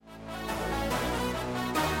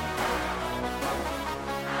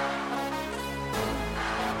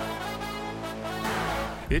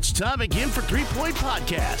It's time again for 3 Point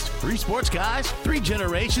Podcast. 3 sports guys, 3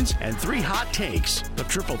 generations, and 3 hot takes. The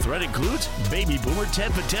triple threat includes baby boomer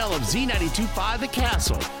Ted Patel of Z92.5 The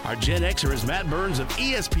Castle. Our Gen Xer is Matt Burns of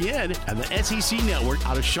ESPN and the SEC Network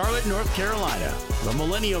out of Charlotte, North Carolina. The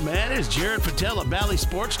millennial man is Jared Patel of Bally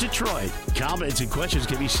Sports Detroit. Comments and questions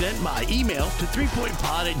can be sent by email to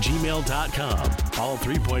 3pointpod@gmail.com. Follow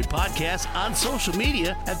 3 Point Podcast on social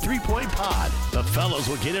media at 3 Point Pod. The fellows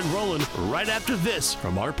will get it rolling right after this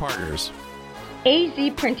from our partners.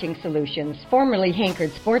 AZ Printing Solutions, formerly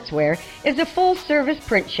Hankered Sportswear, is a full-service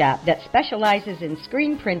print shop that specializes in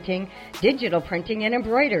screen printing, digital printing, and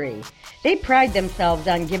embroidery. They pride themselves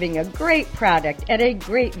on giving a great product at a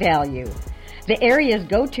great value. The area's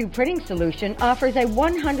go-to printing solution offers a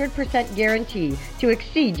 100% guarantee to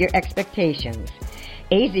exceed your expectations.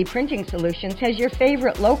 AZ Printing Solutions has your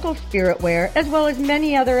favorite local spiritware as well as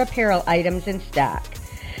many other apparel items in stock.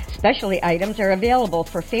 Specialty items are available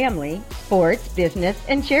for family, sports, business,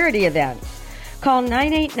 and charity events. Call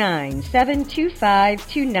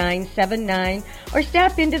 989-725-2979 or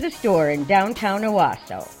stop into the store in downtown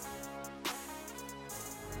Owasso.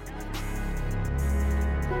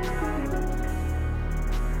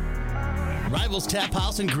 Rivals Tap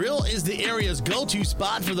House and Grill is the area's go-to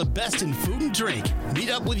spot for the best in food and drink. Meet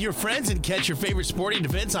up with your friends and catch your favorite sporting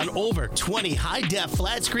events on over 20 high-def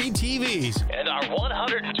flat-screen TVs and our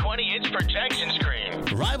 120-inch projection screen.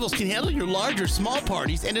 Rivals can handle your large or small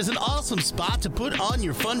parties and is an awesome spot to put on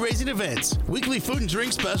your fundraising events. Weekly food and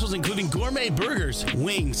drink specials including gourmet burgers,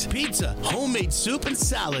 wings, pizza, homemade soup, and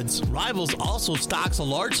salads. Rivals also stocks a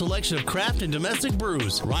large selection of craft and domestic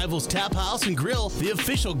brews. Rivals Tap House and Grill, the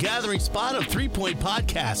official gathering spot of 3 Point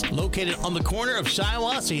Podcast, located on the corner of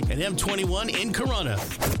Shiawassee and M21 in Corunna.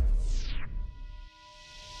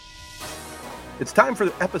 It's time for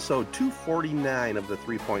episode 249 of the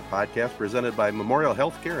 3 Point Podcast, presented by Memorial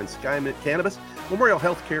Healthcare and SkyMint Cannabis. Memorial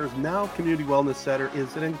Healthcare's Now Community Wellness Center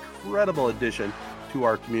is an incredible addition to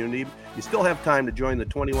our community. You still have time to join the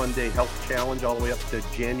 21-day health challenge all the way up to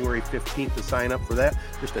January 15th to sign up for that.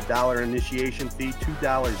 Just $1 initiation fee,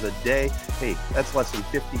 $2 a day. Hey, that's less than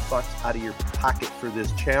 $50 out of your pocket for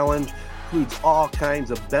this challenge. Includes all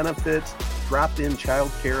kinds of benefits. Drop-in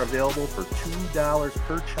child care available for $2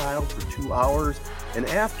 per child for 2 hours. And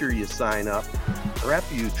after you sign up, or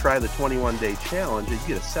after you try the 21-day challenge, you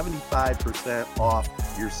get a 75% off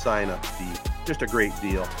your sign-up fee. Just a great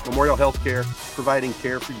deal. Memorial Healthcare, providing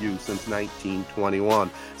care for you since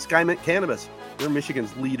 1921. SkyMint Cannabis, they're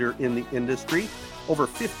Michigan's leader in the industry. Over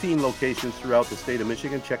 15 locations throughout the state of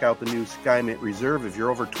Michigan. Check out the new SkyMint Reserve. If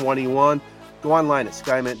you're over 21, go online at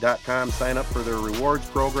skymint.com, sign up for their rewards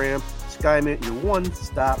program. SkyMint, your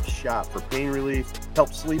one-stop shop for pain relief,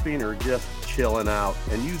 help sleeping, or just chilling out.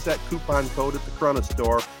 And use that coupon code at the Corunna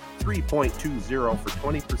store, 3.20 for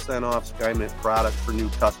 20% off SkyMint products for new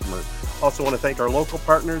customers. Also want to thank our local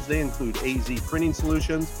partners. They include AZ Printing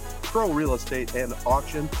Solutions, Pro Real Estate and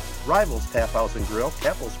Auction, Rivals Tap House and Grill,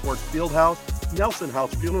 Capital Sports Fieldhouse, Nelson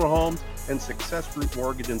House Funeral Homes, and Success Group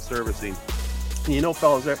Mortgage and Servicing. You know,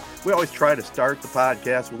 fellas, we always try to start the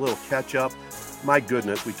podcast with a little catch-up. My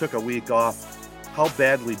goodness, we took a week off. How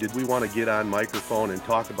badly did we want to get on microphone and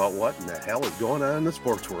talk about what in the hell is going on in the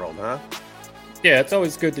sports world, huh? Yeah, it's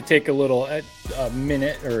always good to take a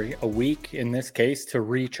minute or a week in this case to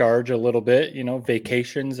recharge a little bit. You know,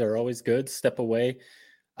 vacations are always good. Step away.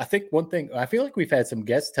 I think one thing, I feel like we've had some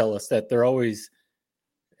guests tell us that they're always,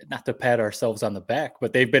 not to pat ourselves on the back,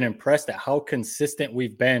 but they've been impressed at how consistent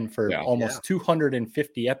we've been for almost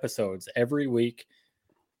 250 episodes every week.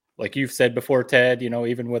 Like you've said before, Ted, you know,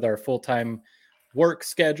 even with our full-time work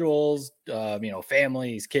schedules,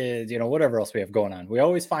 families, kids, whatever else we have going on, we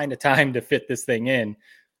always find a time to fit this thing in.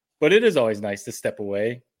 But it is always nice to step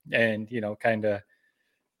away and, kind of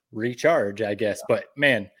recharge, I guess. But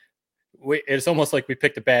man, it's almost like we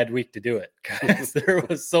picked a bad week to do it because there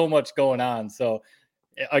was so much going on. So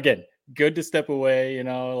again, good to step away,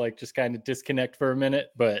 just kind of disconnect for a minute,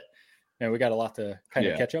 but man, we got a lot to kind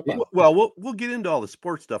of catch up on. Well, we'll get into all the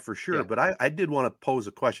sports stuff for sure, but I did want to pose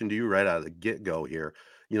a question to you right out of the get-go here.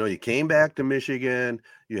 You came back to Michigan,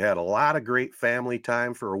 you had a lot of great family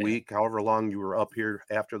time for a week, however long you were up here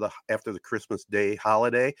after the Christmas Day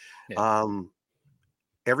holiday.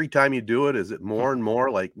 Every time you do it, is it more and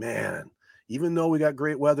more like, man, even though we got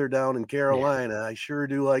great weather down in Carolina, I sure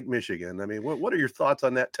do like Michigan. I mean, what are your thoughts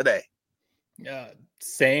on that today?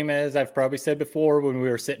 Same as I've probably said before when we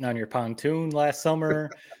were sitting on your pontoon last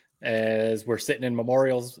summer, as we're sitting in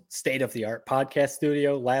Memorial's state-of-the-art podcast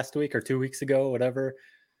studio last week or 2 weeks ago, whatever.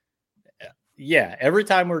 Yeah, every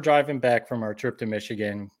time we're driving back from our trip to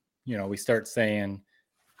Michigan, we start saying,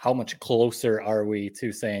 how much closer are we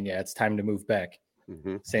to saying, yeah, it's time to move back?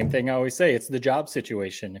 Mm-hmm. Same thing I always say, it's the job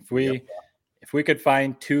situation. If we could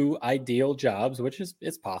find 2 ideal jobs, which is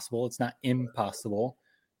it's possible, it's not impossible,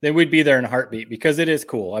 then we'd be there in a heartbeat, because it is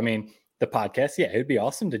cool. I mean, the podcast, yeah, it'd be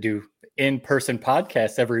awesome to do in-person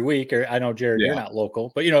podcasts every week. Or I know, Jared, you're not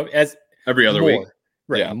local, but as every other week,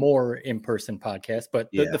 right? More in-person podcasts, but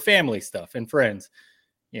the family stuff and friends,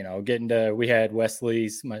 we had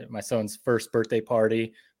Wesley's, my son's first birthday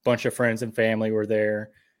party, bunch of friends and family were there.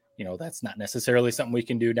 That's not necessarily something we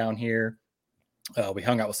can do down here. We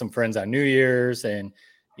hung out with some friends on New Year's, and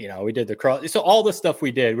we did the cross. So all the stuff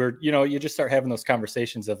we did, you just start having those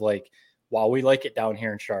conversations of like, while we like it down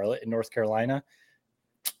here in Charlotte, in North Carolina,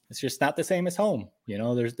 it's just not the same as home.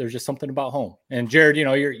 There's just something about home. And Jared,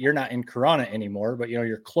 you're not in Corona anymore, but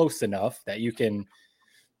you're close enough that you can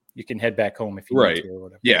head back home if you need to or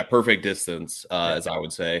whatever. Yeah, perfect distance, as I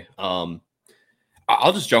would say.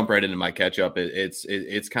 I'll just jump right into my catch up.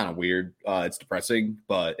 It's kind of weird. It's depressing,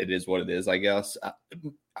 but it is what it is, I guess.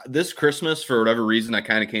 This Christmas, for whatever reason, I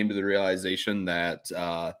kind of came to the realization that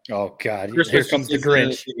oh God, Christmas here comes the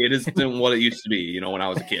Grinch. It isn't what it used to be. When I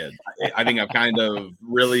was a kid, I think I've kind of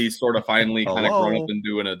really sort of finally kind of grown up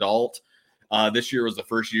into an adult. This year was the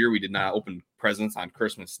first year we did not open presents on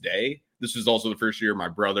Christmas Day. This was also the first year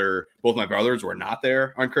both my brothers were not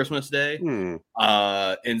there on Christmas Day.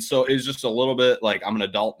 And so it was just a little bit like, I'm an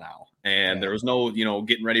adult now. And there was no,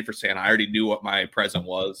 getting ready for Santa. I already knew what my present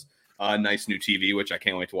was. A nice new TV, which I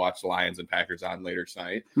can't wait to watch the Lions and Packers on later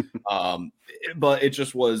tonight. But it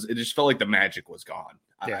just felt like the magic was gone.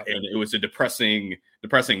 And it was a depressing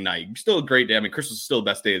night. Still a great day. I mean, Christmas is still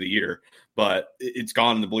the best day of the year, but it's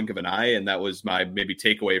gone in the blink of an eye. And that was my maybe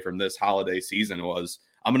takeaway from this holiday season was,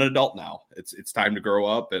 I'm an adult now. It's time to grow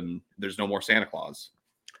up, and there's no more Santa Claus.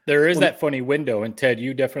 There is that funny window, and Ted,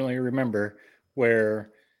 you definitely remember,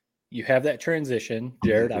 where you have that transition.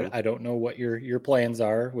 Jared, I don't know what your plans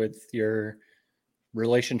are with your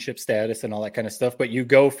relationship status and all that kind of stuff, but you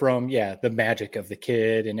go from the magic of the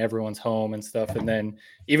kid and everyone's home and stuff, and then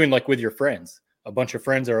even like with your friends, a bunch of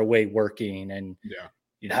friends are away working, and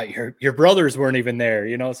your brothers weren't even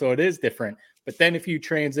there, so it is different. But then if you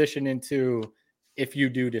transition into, if you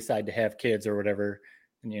do decide to have kids or whatever,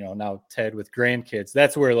 and now Ted with grandkids,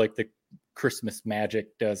 that's where like the Christmas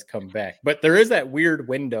magic does come back. But there is that weird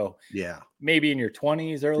window, maybe in your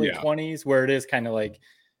 20s, early 20s, where it is kind of like,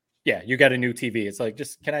 you got a new TV. It's like,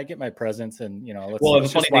 just, can I get my presents and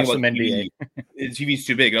let's just watch some NBA. The TV's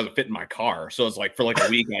too big; it doesn't fit in my car. So it's like for like a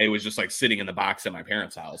week, I was just like sitting in the box at my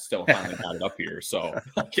parents' house. Still finally got it up here, so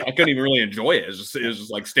I couldn't even really enjoy it. It was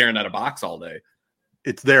just like staring at a box all day.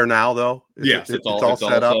 It's there now, though. Yes, it's all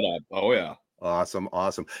set up. Oh yeah. Awesome.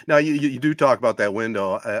 Now you do talk about that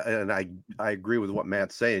window, and I agree with what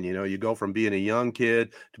Matt's saying. You go from being a young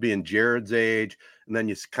kid to being Jared's age, and then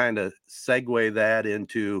you kind of segue that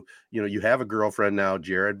into, you have a girlfriend now,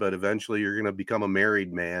 Jared, but eventually you're going to become a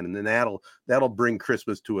married man, and then that'll bring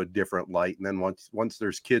Christmas to a different light. And then once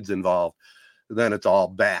there's kids involved, then it's all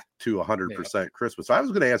back to 100% Christmas. So I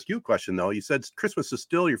was going to ask you a question, though. You said Christmas is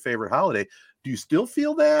still your favorite holiday. Do you still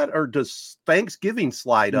feel that, or does Thanksgiving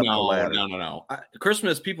slide up the ladder? No.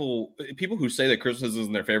 Christmas, people who say that Christmas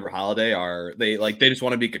isn't their favorite holiday they just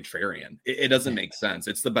want to be contrarian. It doesn't make sense.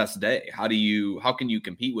 It's the best day. How can you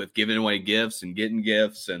compete with giving away gifts and getting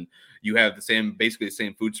gifts, and you have basically the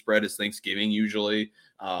same food spread as Thanksgiving usually.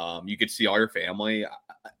 You get to see all your family.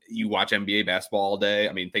 You watch NBA basketball all day.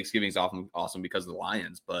 I mean, Thanksgiving is often awesome because of the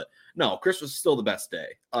Lions, but no, Christmas is still the best day.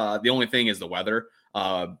 The only thing is the weather.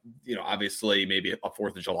 Obviously maybe a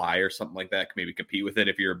 4th of July or something like that can maybe compete with it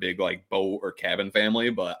if you're a big like boat or cabin family,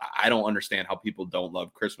 but I don't understand how people don't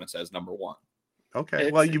love Christmas as number one.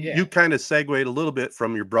 Okay. Well, you kind of segued a little bit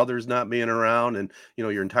from your brothers not being around, and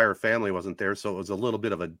your entire family wasn't there, so it was a little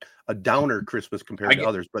bit of a downer Christmas compared to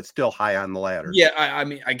others, but still high on the ladder. Yeah, I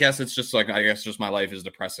mean, I guess it's just my life is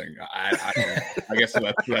depressing. I guess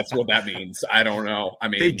that's what that means. I don't know. I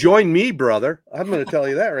mean, they join me, brother. I'm going to tell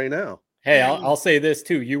you that right now. Hey, I'll say this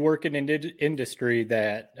too. You work in an industry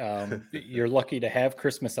that you're lucky to have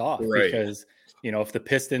Christmas off, because if the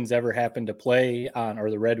Pistons ever happen to play on,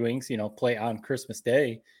 or the Red Wings, play on Christmas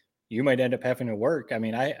Day, you might end up having to work. I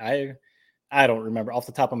mean, I don't remember off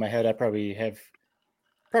the top of my head. I probably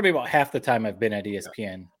about half the time I've been at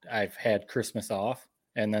ESPN, I've had Christmas off,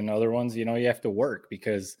 and then other ones, you have to work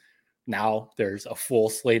because now there's a full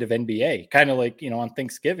slate of NBA, kind of like, on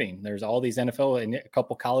Thanksgiving, there's all these NFL and a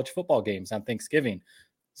couple college football games on Thanksgiving.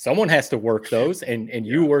 Someone has to work those, and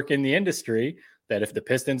you work in the industry. that if the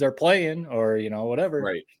Pistons are playing or, whatever,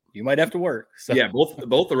 right, you might have to work. So yeah,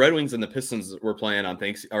 both the Red Wings and the Pistons were playing on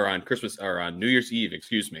Christmas or on New Year's Eve,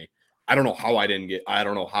 excuse me. I don't know how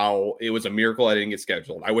it was a miracle I didn't get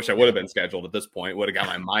scheduled. I wish I would have been scheduled at this point. Would have got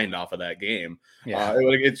my mind off of that game. Yeah.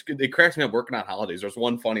 It cracks me up working on holidays. There's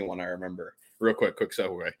one funny one I remember. Real quick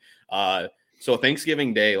segue. So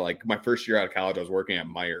Thanksgiving Day, like my first year out of college, I was working at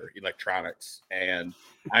Meyer Electronics, and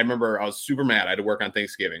I remember I was super mad. I had to work on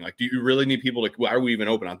Thanksgiving. Like, do you really need people to? Why are we even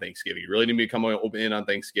open on Thanksgiving? You really need me to come open in on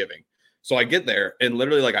Thanksgiving? So I get there, and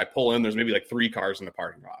literally, like, I pull in. There's maybe like 3 cars in the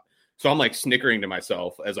parking lot. So I'm like snickering to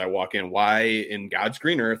myself as I walk in. Why in God's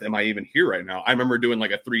green earth am I even here right now? I remember doing like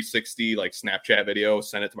a 360 like Snapchat video,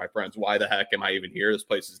 sent it to my friends. Why the heck am I even here? This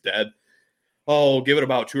place is dead. Oh, give it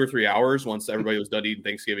about 2 or 3 hours once everybody was done eating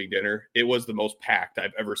Thanksgiving dinner. It was the most packed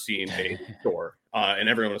I've ever seen a store. And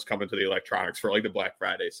everyone was coming to the electronics for like the Black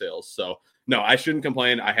Friday sales. So no, I shouldn't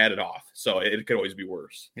complain. I had it off. So it could always be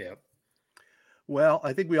worse. Yeah. Well,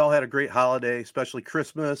 I think we all had a great holiday, especially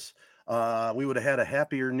Christmas. We would have had a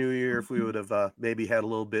happier New Year if we would have maybe had a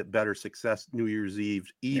little bit better success New Year's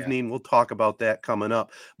Eve evening. Yeah. We'll talk about that coming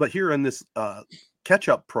up. But here in this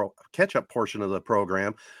catch-up portion of the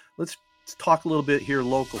program, let's talk a little bit here,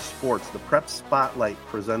 local sports, the Prep Spotlight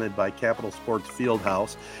presented by Capital Sports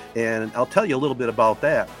Fieldhouse. And I'll tell you a little bit about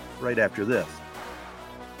that right after this.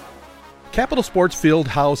 Capital Sports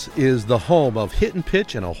Fieldhouse is the home of hit and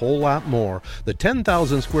pitch and a whole lot more. The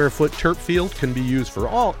 10,000 square foot turf field can be used for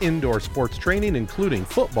all indoor sports training, including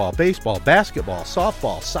football, baseball, basketball,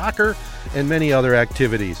 softball, soccer, and many other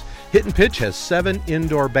activities. Hit and Pitch has 7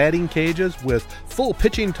 indoor batting cages with full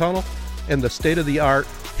pitching tunnel and the state-of-the-art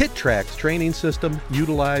HitTrax training system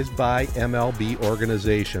utilized by MLB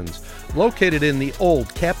organizations. Located in the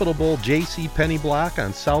old Capitol Bowl J.C. Penney block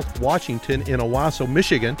on South Washington in Owasso,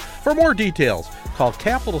 Michigan. For more details, call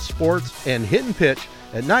Capital Sports and Hit and Pitch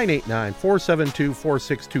at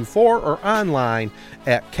 989-472-4624 or online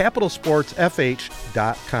at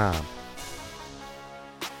capitalsportsfh.com.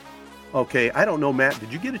 Okay, I don't know, Matt,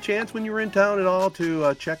 did you get a chance when you were in town at all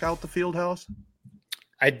to check out the field house?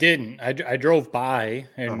 I didn't. I drove by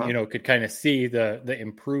and, could kind of see the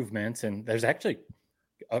improvements, and there's actually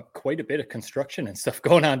quite a bit of construction and stuff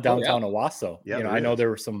going on downtown Owasso. Yeah, I know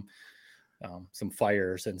there were some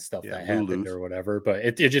fires and stuff that happened or whatever, but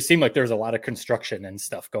it just seemed like there was a lot of construction and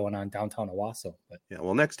stuff going on downtown Owasso. But yeah,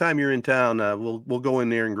 well, next time you're in town, we'll go in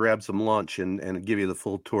there and grab some lunch and give you the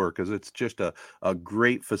full tour, because it's just a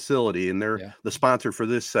great facility, and they're the sponsor for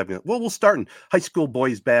this segment. Well, we'll start in high school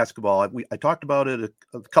boys basketball. I talked about it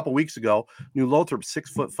a couple weeks ago. New Lothrop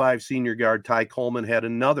 6'5" senior guard Ty Coleman had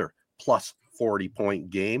another plus 40-point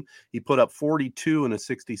game. He put up 42 in a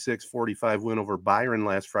 66-45 win over Byron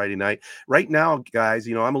last Friday night. Right now, guys,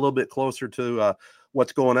 I'm a little bit closer to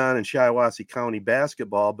what's going on in Shiawassee County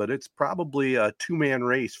basketball, but it's probably a 2-man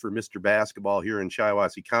race for Mr. Basketball here in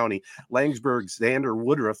Shiawassee County. Langsburg's Xander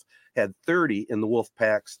Woodruff had 30 in the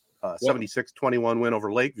Wolfpack's 76-21 win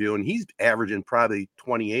over Lakeview, and he's averaging probably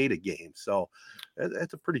 28 a game. So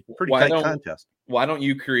that's a pretty tight contest. Why don't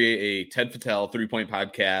you create a Ted Fattel 3-point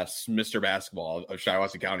podcast, Mr. Basketball of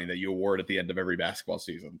Shiawassee County, that you award at the end of every basketball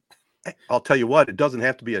season? I'll tell you what, it doesn't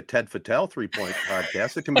have to be a Ted Fattel 3-point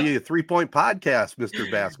podcast. It can be a 3-point podcast,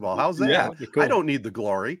 Mr. Basketball. How's that? Yeah, cool. I don't need the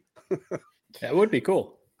glory. That would be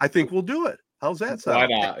cool. I think we'll do it. How's that sound? Why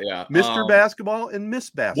not? Yeah. Mr. Basketball and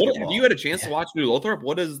Miss Basketball. Have you had a chance to watch New Lothrop?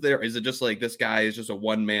 What is there? Is it just like this guy is just a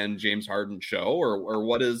one-man James Harden show, or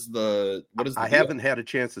what is the I haven't had a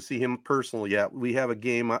chance to see him personally yet. We have a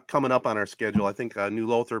game coming up on our schedule. I think New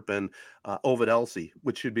Lothrop and Ovid Elsie,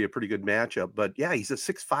 which should be a pretty good matchup. But yeah, he's a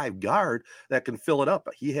 6'5" guard that can fill it up.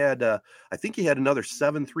 He had I think he had another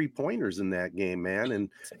 7 3-pointers in that game, man.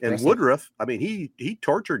 And Woodruff, I mean, he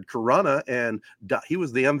tortured Corunna, and he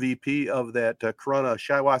was the MVP of that Corunna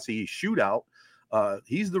Shiawassee shootout.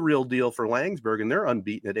 He's the real deal for Langsburg, and they're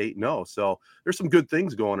unbeaten at 8-0. So there's some good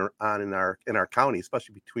things going on in our county,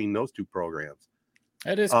 especially between those two programs.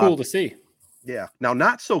 That is cool to see. Yeah. Now,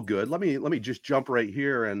 not so good. Let me just jump right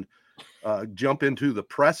here and jump into the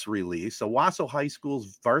press release. Owasso High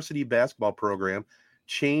School's varsity basketball program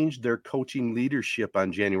changed their coaching leadership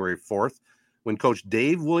on January 4th. When Coach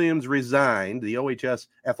Dave Williams resigned, the OHS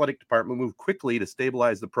athletic department moved quickly to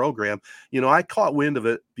stabilize the program. I caught wind of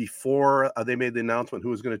it before they made the announcement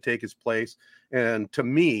who was going to take his place. And to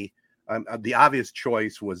me, the obvious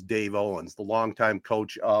choice was Dave Owens, the longtime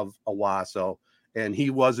coach of Owasso. and he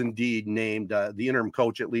was indeed named the interim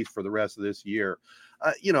coach, at least for the rest of this year.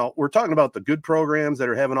 We're talking about the good programs that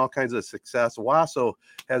are having all kinds of success. Owasso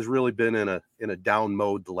has really been in a down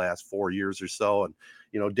mode the last 4 years or so. And,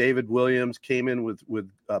 David Williams came in with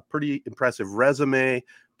a pretty impressive resume,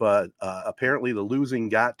 but apparently the losing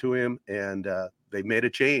got to him, and they made a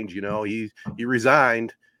change. He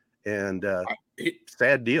resigned, and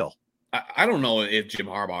sad deal. I don't know if Jim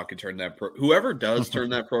Harbaugh can turn that whoever does turn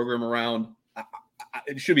that program around.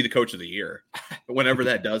 It should be the coach of the year. Whenever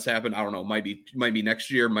that does happen, I don't know. Might be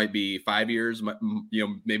next year. Might be 5 years.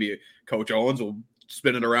 Maybe Coach Owens will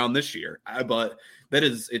spin it around this year. But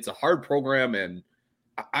it's a hard program, and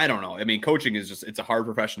I don't know. I mean, coaching is it's a hard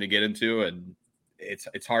profession to get into, and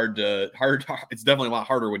it's hard. It's definitely a lot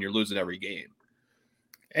harder when you're losing every game.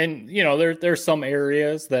 And, there's some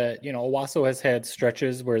areas that, Owasso has had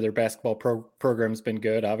stretches where their basketball program's been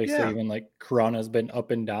good. Obviously, even like Corunna's been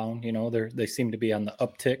up and down, they seem to be on the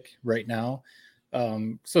uptick right now.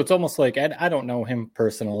 So it's almost like, I don't know him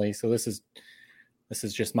personally. So this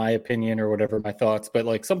is just my opinion or whatever, my thoughts. But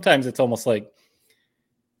like, sometimes it's almost like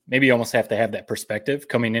maybe you almost have to have that perspective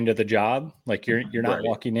coming into the job. Like you're not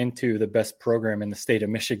walking into the best program in the state of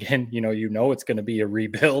Michigan. It's going to be a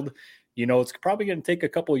rebuild. It's probably going to take a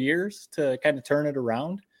couple of years to kind of turn it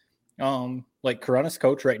around. Like Corunna's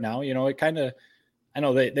coach right now, I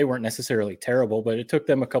know they weren't necessarily terrible, but it took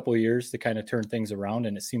them a couple of years to kind of turn things around.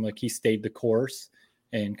 And it seemed like he stayed the course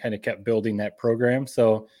and kind of kept building that program.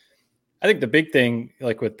 So I think the big thing,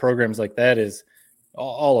 like with programs like that, is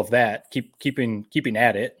all of that, keeping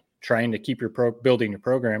at it, trying to keep building your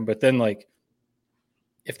program. But then like,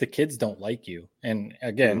 if the kids don't like you, and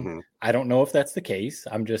again, I don't know if that's the case.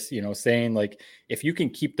 I'm just, saying like, if you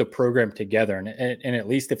can keep the program together and at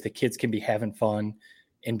least if the kids can be having fun,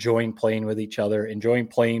 enjoying playing with each other, enjoying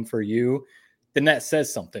playing for you, then that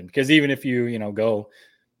says something. Because even if you, go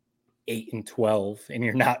 8-12 and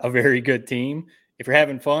you're not a very good team, if you're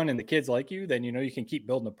having fun and the kids like you, then, you can keep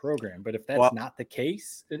building a program. But if that's not the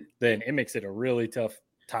case, then it makes it a really tough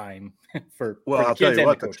time for the kids and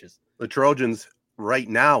the coaches. The Trojans right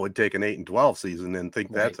now would take an 8-12 season and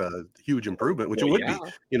think that's a huge improvement, which it would be.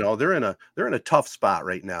 They're in a tough spot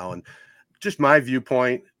right now. And just my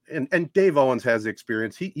viewpoint, and Dave Owens has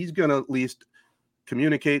experience. He's going to at least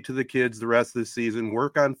communicate to the kids the rest of the season,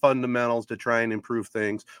 work on fundamentals to try and improve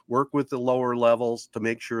things, work with the lower levels to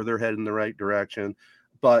make sure they're heading the right direction.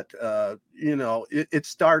 But, it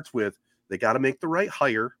starts with, they got to make the right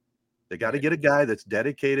hire. They got to get a guy that's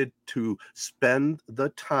dedicated to spend the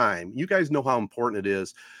time. You guys know how important it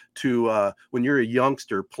is to, when you're a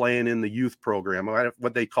youngster playing in the youth program,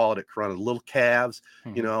 what they call it at Corunna, little calves,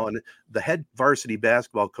 and the head varsity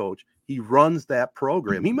basketball coach, he runs that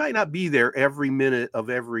program. He might not be there every minute of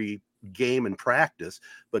every game and practice,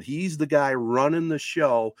 but he's the guy running the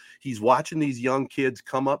show. He's watching these young kids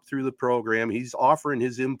come up through the program. He's offering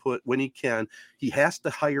his input when he can. He has to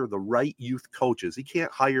hire the right youth coaches. He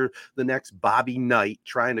can't hire the next Bobby Knight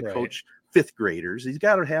trying to coach fifth graders. He's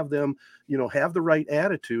got to have them, have the right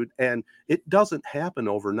attitude. And it doesn't happen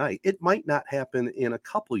overnight. It might not happen in a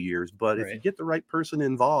couple of years, but if you get the right person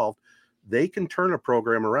involved, they can turn a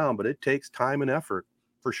program around, but it takes time and effort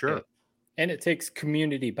for sure. Yeah. And it takes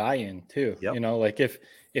community buy-in too. Yep. Like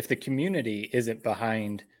if the community isn't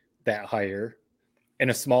behind that hire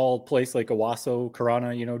in a small place like Owasso,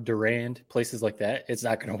 Corunna, Durand, places like that, it's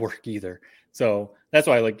not going to work either. So that's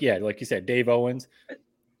why, like you said, Dave Owens,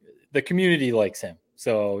 the community likes him.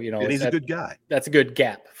 So, and he's a good guy. That's a good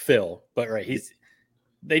gap fill, but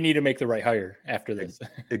they need to make the right hire after this.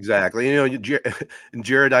 Exactly.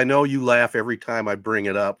 Jared, I know you laugh every time I bring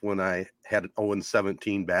it up when I had an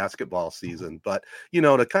 0-17 basketball season, but,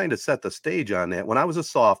 to kind of set the stage on that, when I was a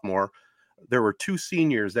sophomore, there were 2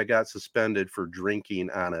 seniors that got suspended for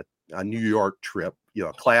drinking on a New York trip,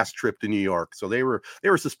 class trip to New York. So they were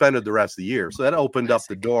suspended the rest of the year. So that opened up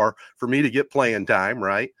the door for me to get playing time.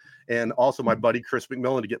 Right. And also my buddy, Chris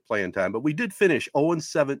McMillan, to get playing time, but we did finish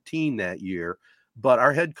 0-17 that year. But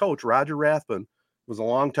our head coach, Roger Rathbun, was a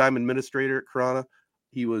longtime administrator at Corunna.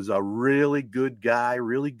 He was a really good guy,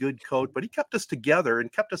 really good coach, but he kept us together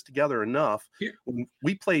enough. When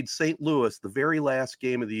we played St. Louis the very last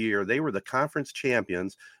game of the year, they were the conference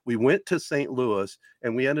champions. We went to St. Louis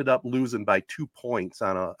and we ended up losing by 2 points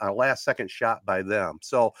on a last second shot by them.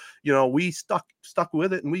 So, we stuck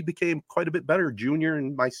with it and we became quite a bit better junior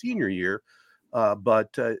and my senior year.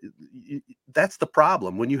 But that's the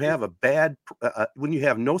problem. When you have when you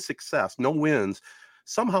have no success, no wins,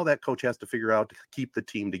 somehow that coach has to figure out to keep the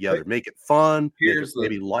team together, make it fun,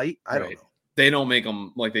 maybe light. I don't know. They don't make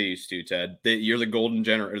them like they used to, Ted. You're the golden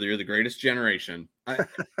generation. You're the greatest generation.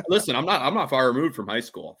 Listen, I'm not far removed from high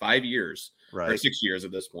school. 5 years or 6 years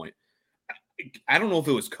at this point. I don't know if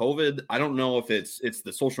it was COVID. I don't know if it's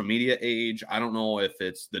the social media age. I don't know if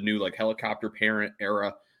it's the new like helicopter parent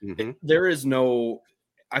era. Mm-hmm. There is no.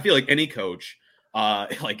 I feel like any coach.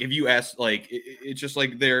 Like if you ask, like it's just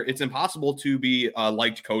like it's impossible to be a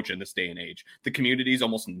liked coach in this day and age. The community's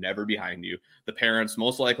almost never behind you. The parents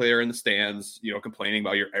most likely are in the stands, complaining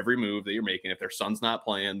about your every move that you're making. If their son's not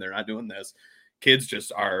playing, they're not doing this. Kids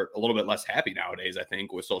just are a little bit less happy nowadays, I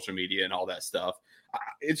think, with social media and all that stuff.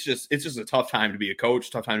 It's just a tough time to be a coach,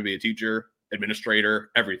 tough time to be a teacher, administrator,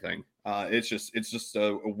 everything. It's just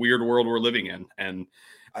a weird world we're living in. And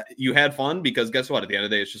you had fun because guess what? At the end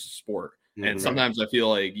of the day, it's just a sport. And sometimes I feel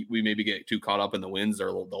like we maybe get too caught up in the wins or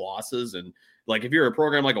the losses. And like, if you're a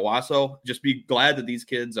program like Owasso, just be glad that these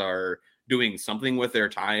kids are doing something with their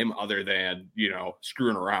time other than,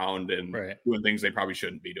 screwing around and doing things they probably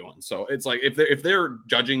shouldn't be doing. So it's like, if they're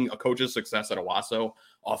judging a coach's success at Owasso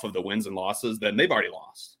off of the wins and losses, then they've already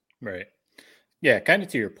lost. Right. Yeah. Kind of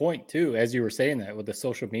to your point too, as you were saying that with the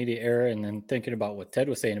social media era, and then thinking about what Ted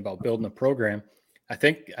was saying about building a program, I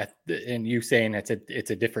think, and you saying it's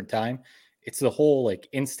a different time. It's the whole like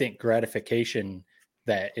instant gratification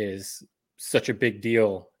that is such a big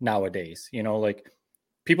deal nowadays. Like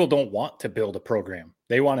people don't want to build a program.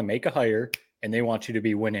 They want to make a hire and they want you to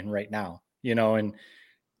be winning right now, and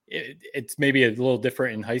it's maybe a little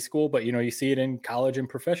different in high school, but you see it in college and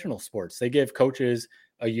professional sports. They give coaches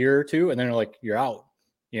a year or two and then they're like, you're out,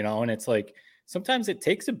 and it's like, sometimes it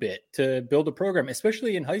takes a bit to build a program,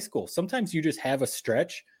 especially in high school. Sometimes you just have a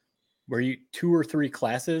stretch where 2 or 3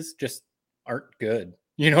 classes just aren't good.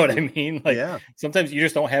 You know what I mean? Like sometimes you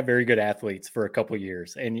just don't have very good athletes for a couple of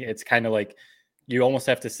years. And it's kind of like, you almost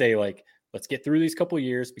have to say like, let's get through these couple of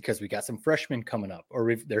years because we got some freshmen coming up,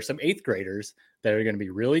 or there's some 8th graders that are going to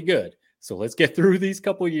be really good. So let's get through these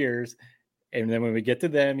couple of years. And then when we get to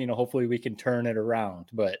them, hopefully we can turn it around.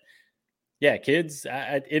 But yeah, kids,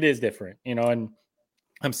 it is different, and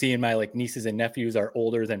I'm seeing my like nieces and nephews are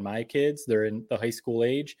older than my kids. They're in the high school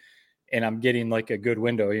age, and I'm getting like a good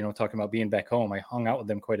window, talking about being back home. I hung out with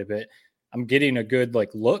them quite a bit. I'm getting a good like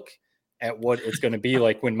look at what it's going to be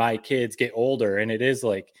like when my kids get older. And it is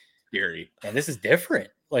like scary. And this is different.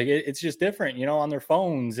 Like it's just different, on their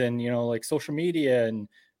phones and, like social media and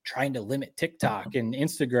trying to limit TikTok and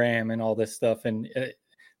Instagram and all this stuff. And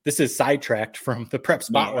this is sidetracked from the prep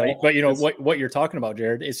spotlight, but what you're talking about,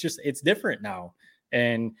 Jared, it's different now.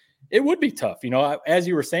 And it would be tough. As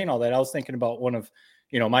you were saying all that, I was thinking about one of,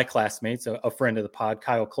 my classmates, a friend of the pod,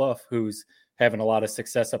 Kyle Clough, who's having a lot of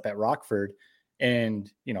success up at Rockford.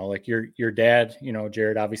 And, like your dad,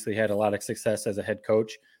 Jared obviously had a lot of success as a head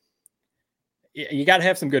coach. You got to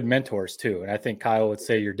have some good mentors too. And I think Kyle would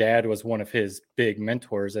say your dad was one of his big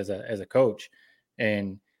mentors as a coach.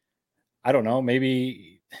 And I don't know,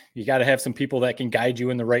 maybe you got to have some people that can guide you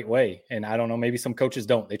in the right way. And I don't know, maybe some coaches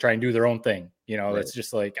don't. They try and do their own thing. Right. It's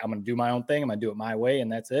just like, I'm going to do my own thing. I'm going to do it my way. And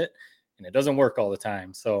that's it. And it doesn't work all the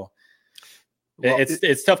time. So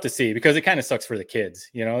it's tough to see because it kind of sucks for the kids.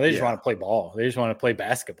 They just want to play ball. They just want to play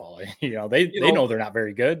basketball. They know they're not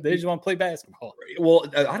very good. They just want to play basketball. Well,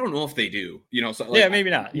 I don't know if they do, so like, yeah, maybe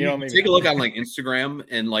not, maybe take a look on like Instagram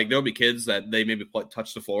and like, there'll be kids that they maybe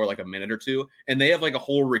touch the floor like a minute or two. And they have like a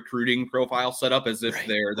whole recruiting profile set up as if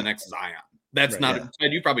they're the next Zion. That's not,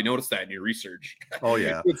 you probably noticed that in your research. Oh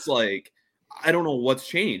yeah. It's like, I don't know what's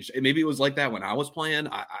changed. Maybe it was like that when I was playing.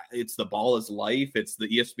 It's the ball is life. It's the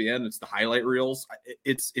ESPN. It's the highlight reels.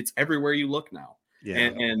 It's everywhere you look now. Yeah.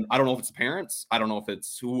 And I don't know if it's the parents. I don't know if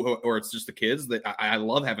it's who or it's just the kids. That I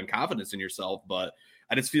love having confidence in yourself, but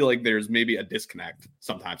I just feel like there's maybe a disconnect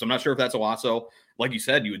sometimes. I'm not sure if that's Owasso. Like you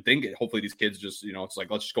said, you would think it. Hopefully these kids just, it's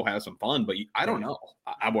like, let's just go have some fun. But I don't know.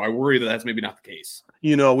 I worry that that's maybe not the case.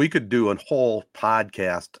 We could do a whole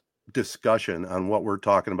podcast discussion on what we're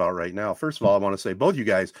talking about right now. First of all, I want to say both you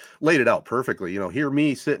guys laid it out perfectly. Hear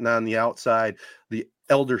me sitting on the outside, the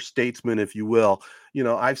elder statesman, if you will.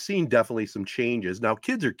 I've seen definitely some changes. Now,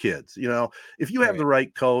 kids are kids. If you have the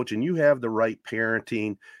right coach and you have the right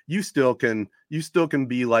parenting, you still can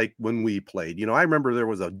be like when we played. I remember there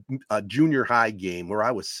was a junior high game where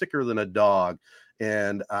I was sicker than a dog.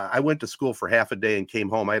 And I went to school for half a day and came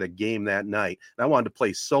home. I had a game that night and I wanted to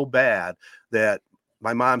play so bad that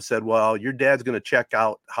my mom said, well, your dad's going to check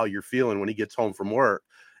out how you're feeling when he gets home from work.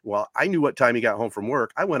 Well, I knew what time he got home from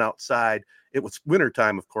work. I went outside. It was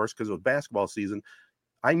wintertime, of course, because it was basketball season.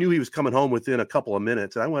 I knew he was coming home within a couple of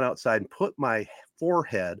minutes. And I went outside and put my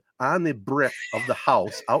forehead on the brick of the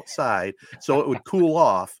house outside so it would cool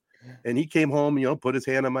off. And he came home, put his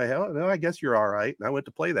hand on my head. Oh, no, I guess you're all right. And I went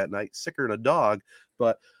to play that night, sicker than a dog.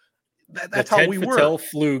 But that's how we were. Patel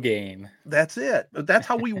flu game. That's it. That's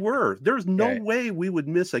how we were. There's no way we would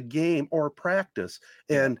miss a game or practice.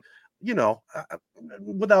 And,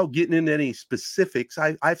 without getting into any specifics,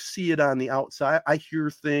 I see it on the outside. I hear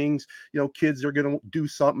things, kids are going to do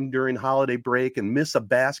something during holiday break and miss a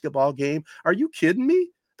basketball game. Are you kidding me?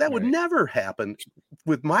 That would never happen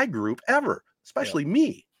with my group ever, especially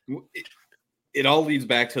me. It all leads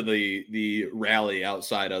back to the rally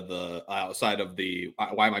outside of the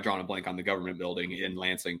why am I drawing a blank on the government building in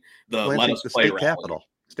Lansing? The Let Us Play rally. Capitol.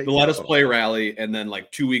 Let Us Play rally, and then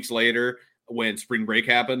like 2 weeks later, when spring break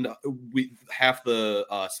happened, half the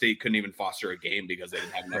state couldn't even foster a game because they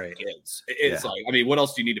didn't have enough kids. It's like, I mean, what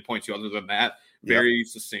else do you need to point to other than that very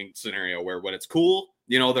succinct scenario where when it's cool,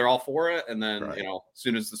 they're all for it, and then as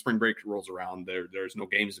soon as the spring break rolls around, there's no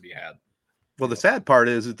games to be had. Well, the sad part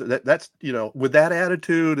is that's, with that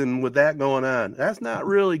attitude and with that going on, that's not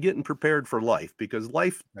really getting prepared for life, because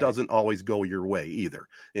life doesn't always go your way either.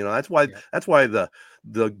 That's why the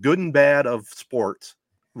good and bad of sports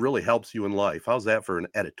really helps you in life. How's that for an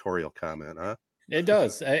editorial comment, huh? It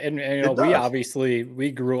does. And we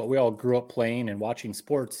all grew up playing and watching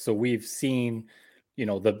sports. So we've seen,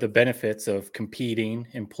 the benefits of competing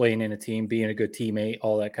and playing in a team, being a good teammate,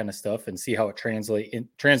 all that kind of stuff, and see how it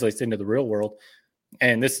translates into the real world.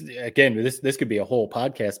 And this could be a whole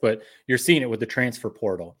podcast, but you're seeing it with the transfer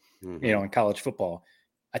portal, in college football.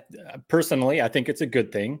 Personally, I think it's a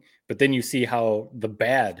good thing, but then you see how the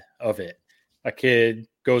bad of it. A kid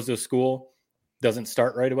goes to school, doesn't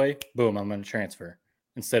start right away, boom, I'm going to transfer.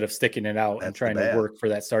 Instead of sticking it out and trying to work for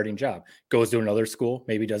that starting job. Goes to another school,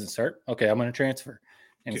 maybe doesn't start. Okay, I'm going to transfer.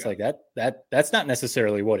 And it's like that's not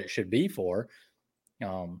necessarily what it should be for.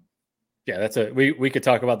 We could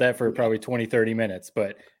talk about that for probably 20, 30 minutes,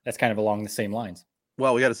 but that's kind of along the same lines.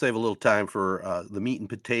 Well, we got to save a little time for the meat and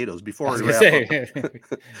potatoes before we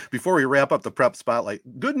wrap up the prep spotlight.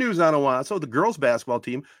 Good news on Owosso, the girls basketball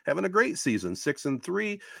team having a great season,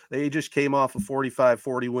 6-3. They just came off a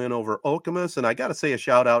 45-40 win over Okemos, and I got to say a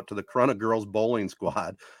shout out to the Corunna girls bowling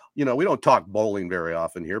squad. We don't talk bowling very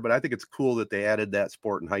often here, but I think it's cool that they added that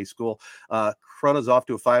sport in high school. Corunna's off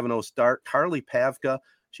to a 5-0 start. Carly Pavka,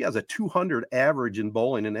 she has a 200 average in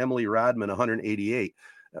bowling, and Emily Rodman 188.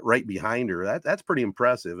 Right behind her. That's pretty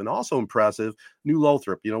impressive. And also impressive, New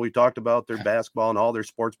Lothrop. We talked about their basketball and all their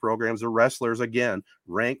sports programs. The wrestlers, again,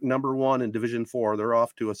 ranked number 1 in Division 4. They're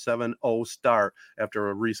off to a 7-0 start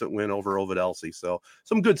after a recent win over Ovid Elsie. So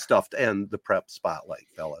some good stuff to end the prep spotlight,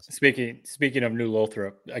 fellas. Speaking of New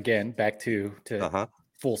Lothrop, again, back to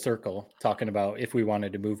full circle, talking about if we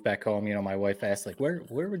wanted to move back home. My wife asked, like, where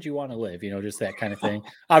would you want to live? Just that kind of thing.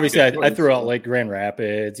 Obviously, I threw out like Grand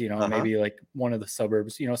Rapids, maybe like one of the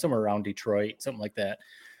suburbs, somewhere around Detroit, something like that.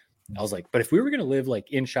 I was like, but if we were going to live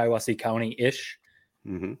like in Shiawassee County-ish,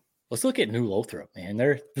 let's look at New Lothrop, man.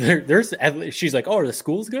 There's she's like, oh, are the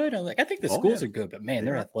schools good? I'm like, I think the schools are good, but man,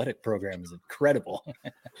 their athletic program is incredible.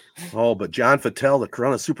 But John Fattel, the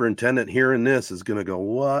Corunna superintendent, hearing this is going to go,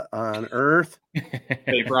 what on earth?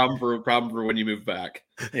 Hey, problem for when you move back.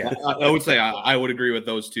 Yeah, I would say I would agree with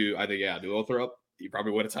those two. I think New Lothrop, you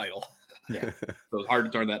probably win a title. Yeah, so it's hard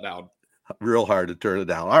to turn that down. Real hard to turn it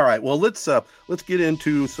down. All right, well let's get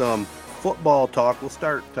into some football talk. We'll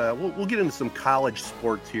start. We'll get into some college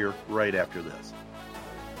sports here right after this.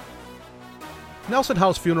 Nelson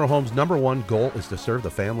House Funeral Home's #1 goal is to serve the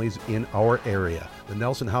families in our area. The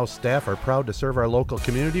Nelson House staff are proud to serve our local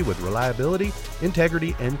community with reliability,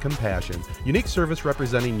 integrity, and compassion. Unique service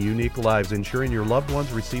representing unique lives, ensuring your loved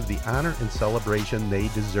ones receive the honor and celebration they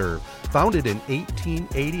deserve. Founded in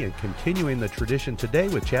 1880 and continuing the tradition today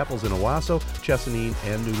with chapels in Owosso, Chesaning,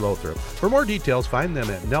 and New Lothrop. For more details, find them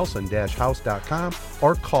at nelson-house.com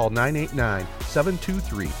or call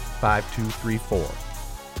 989-723-5234.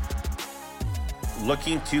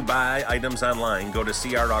 Looking to buy items online? Go to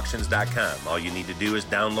crauctions.com. All you need to do is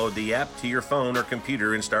download the app to your phone or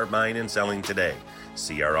computer and start buying and selling today.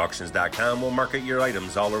 crauctions.com will market your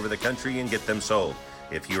items all over the country and get them sold.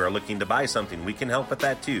 If you are looking to buy something, we can help with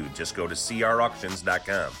that too. Just go to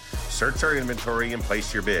crauctions.com. Search our inventory and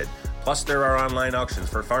place your bid. Plus, there are online auctions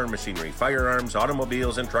for farm machinery, firearms,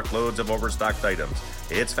 automobiles, and truckloads of overstocked items.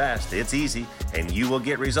 It's fast, it's easy, and you will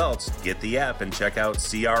get results. Get the app and check out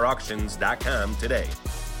crauctions.com today.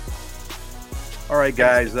 All right,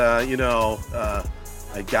 guys, I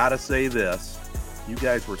gotta say this. You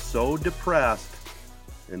guys were so depressed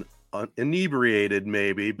and inebriated,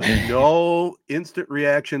 maybe, but no instant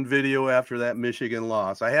reaction video after that Michigan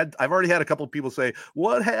loss. I've already had a couple of people say,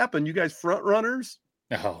 "What happened? You guys front runners?"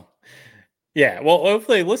 Oh, Yeah, well, if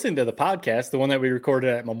they listened to the podcast, the one that we recorded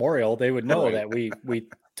at Memorial, they would know that we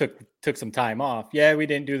took some time off. Yeah, we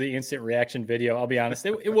didn't do the instant reaction video. I'll be honest,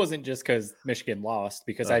 it wasn't just because Michigan lost,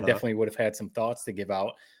 because I definitely would have had some thoughts to give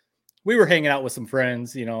out. We were hanging out with some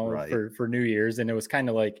friends, for New Year's, and it was kind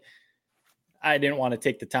of like I didn't want to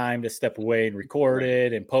take the time to step away and record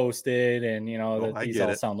it and post it, and these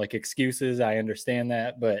all sound like excuses. I understand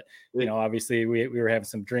that, but obviously we were having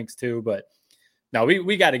some drinks too, but. No,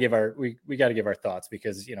 we got to give our thoughts,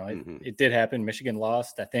 because it did happen. Michigan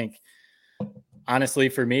lost. I think, honestly,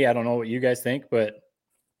 for me, I don't know what you guys think, but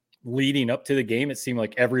leading up to the game, it seemed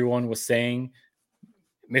like everyone was saying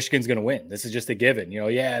Michigan's going to win. This is just a given.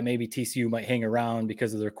 Maybe TCU might hang around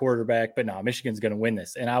because of their quarterback, but no, Michigan's going to win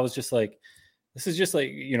this. And I was just like, this is just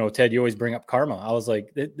like, Ted, you always bring up karma. I was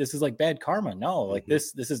like, this is like bad karma. No, like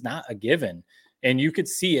this is not a given, and you could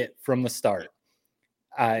see it from the start.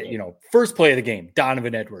 First play of the game,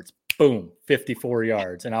 Donovan Edwards, boom, 54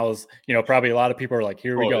 yards. And I was, probably a lot of people are like,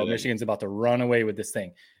 here we go. Michigan's about to run away with this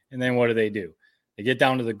thing. And then what do? They get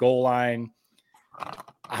down to the goal line.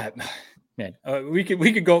 We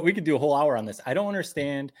could do a whole hour on this. I don't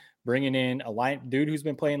understand bringing in a dude who's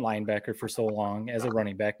been playing linebacker for so long as a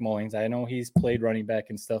running back, Mullings. I know he's played running back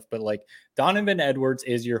and stuff, but like Donovan Edwards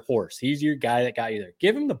is your horse. He's your guy that got you there.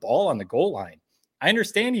 Give him the ball on the goal line. I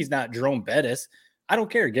understand he's not Jerome Bettis. I don't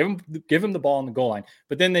care. Give him the ball on the goal line.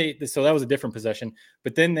 But then so that was a different possession.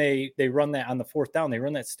 But then they run that on the fourth down. They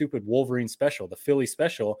run that stupid Wolverine special, the Philly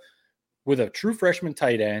special, with a true freshman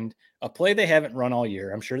tight end, a play they haven't run all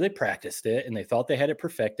year. I'm sure they practiced it and they thought they had it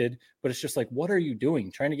perfected. But it's just like, what are you doing?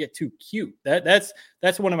 Trying to get too cute. That's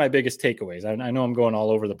one of my biggest takeaways. I know I'm going all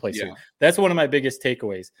over the place here. That's one of my biggest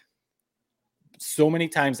takeaways. So many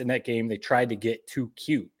times in that game, they tried to get too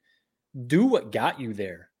cute. Do what got you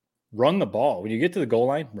there. Run the ball. When you get to the goal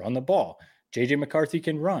line, run the ball. JJ McCarthy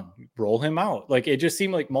can run. Roll him out. Like, it just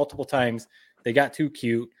seemed like multiple times they got too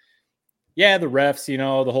cute. Yeah, the refs,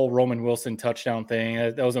 the whole Roman Wilson touchdown thing,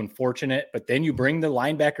 that was unfortunate. But then you bring the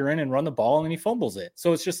linebacker in and run the ball, and he fumbles it.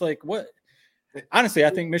 So it's just like, what? Honestly, I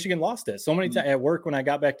think Michigan lost it. So many times at work, when I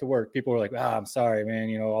got back to work, people were like, I'm sorry,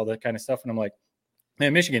 man, all that kind of stuff. And I'm like,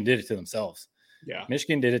 man, Michigan did it to themselves. Yeah.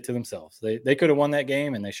 Michigan did it to themselves. They could have won that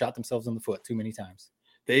game, and they shot themselves in the foot too many times.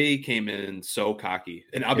 They came in so cocky,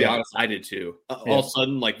 and I'll be honest, I did too. All of a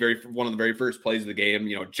sudden, like one of the very first plays of the game,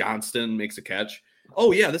 Johnston makes a catch.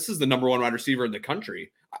 Oh yeah, this is the number one wide receiver in the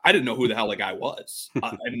country. I didn't know who the hell the guy was.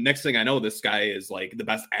 And next thing I know, this guy is like the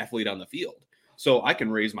best athlete on the field. So I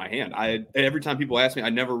can raise my hand. Every time people ask me,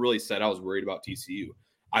 I never really said I was worried about TCU.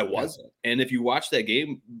 I wasn't. And if you watch that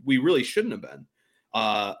game, we really shouldn't have been.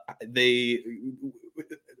 They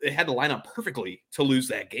had to line up perfectly to lose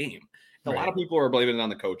that game. A lot of people are blaming it on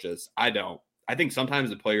the coaches. I don't. I think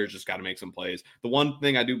sometimes the players just got to make some plays. The one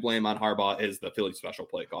thing I do blame on Harbaugh is the Philly special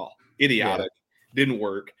play call. Idiotic. Didn't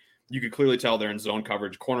work. You could clearly tell they're in zone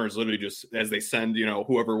coverage. Corner is literally just, as they send,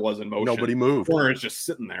 whoever was in motion. Nobody moved. Corner is just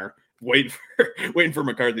sitting there waiting for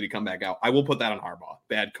McCarthy to come back out. I will put that on Harbaugh.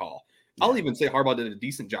 Bad call. I'll even say Harbaugh did a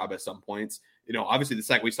decent job at some points. Obviously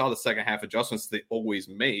we saw the second half adjustments they always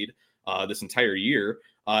made this entire year.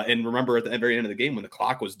 And remember at the very end of the game when the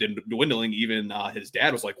clock was dwindling, even his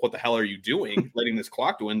dad was like, what the hell are you doing letting this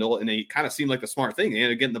clock dwindle? And it kind of seemed like the smart thing. They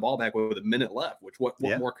ended up getting the ball back with a minute left, which what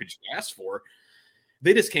more could you ask for?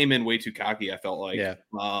 They just came in way too cocky, I felt like. Yeah.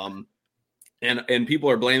 And people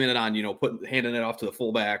are blaming it on, handing it off to the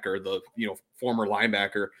fullback or the, former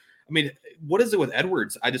linebacker. I mean, what is it with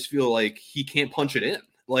Edwards? I just feel like he can't punch it in.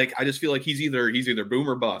 Like, I just feel like he's either boom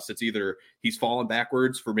or bust. It's either he's falling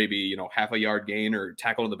backwards for maybe, half a yard gain or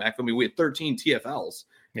tackle in the backfield. I mean, we had 13 TFLs.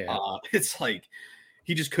 Yeah. It's like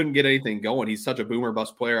he just couldn't get anything going. He's such a boomer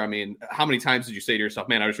bust player. I mean, how many times did you say to yourself,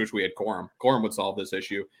 man, I just wish we had Corum. Corum would solve this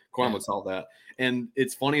issue. Corum would solve that. And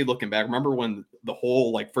it's funny looking back. Remember when the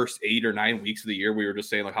whole first 8 or 9 weeks of the year, we were just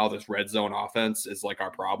saying how this red zone offense is our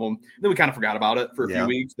problem. And then we kind of forgot about it for a few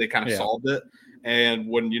weeks. They kind of solved it. And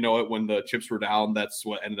when when the chips were down, that's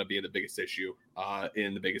what ended up being the biggest issue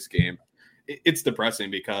in the biggest game. It's depressing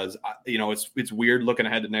because it's weird looking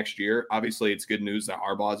ahead to next year. Obviously, it's good news that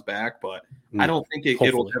Harbaugh's back, but I don't think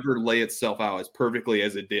it'll ever lay itself out as perfectly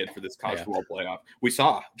as it did for this college football playoff. We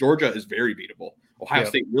saw Georgia is very beatable. Ohio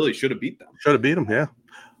State really should have beat them. Should have beat them, yeah.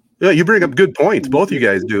 Yeah, you bring up good points. Both of you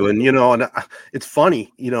guys do. And, and it's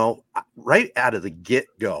funny, right out of the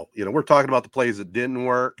get-go, we're talking about the plays that didn't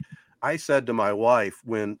work. I said to my wife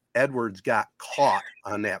when Edwards got caught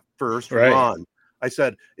on that first run, I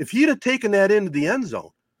said, if he'd have taken that into the end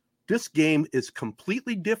zone, this game is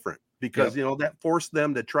completely different because, that forced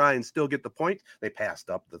them to try and still get the point. They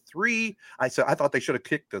passed up the 3. I said, I thought they should have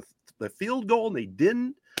kicked the field goal and they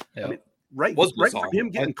didn't. Yep. I mean, right from him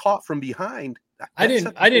getting caught from behind. I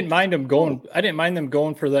didn't mind them going. I didn't mind them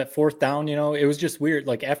going for that fourth down. You know, it was just weird.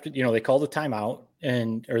 Like after, you know, they called a timeout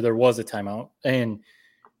or there was a timeout and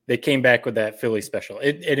they came back with that Philly special.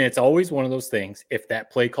 And it's always one of those things. If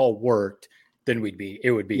that play call worked, then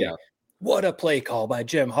it would be what a play call by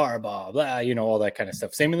Jim Harbaugh, blah, you know, all that kind of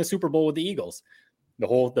stuff. Same in the Super Bowl with the Eagles,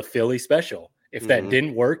 the Philly special. If that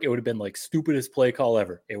didn't work, it would have been like stupidest play call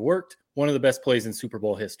ever. It worked. One of the best plays in Super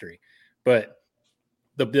Bowl history. But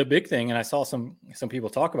the big thing, and I saw some people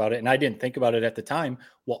talk about it, and I didn't think about it at the time,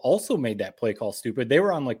 what also made that play call stupid, they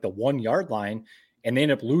were on like the 1 yard line and they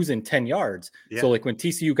ended up losing 10 yards. Yeah. So like when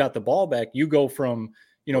TCU got the ball back, you go from,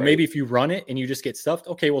 you know, maybe if you run it and you just get stuffed,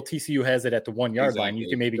 okay, well, TCU has it at the 1 yard line. You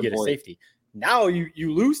can maybe get a safety. Now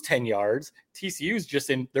you lose 10 yards. TCU's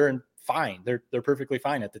they're fine. They're perfectly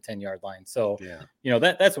fine at the 10 yard line. So, you know,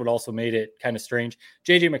 that's what also made it kind of strange.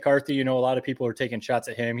 JJ McCarthy, you know, a lot of people are taking shots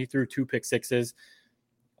at him. He threw 2 pick sixes.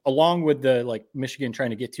 Along with the like Michigan trying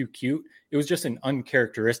to get too cute, it was just an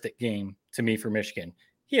uncharacteristic game to me for Michigan.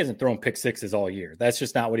 He hasn't thrown pick sixes all year. That's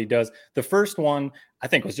just not what he does. The first one, I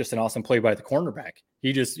think, was just an awesome play by the cornerback.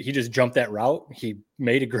 He just jumped that route. He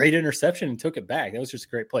made a great interception and took it back. That was just a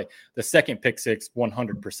great play. The second pick six,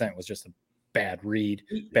 100% was just a bad read,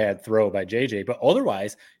 bad throw by JJ. But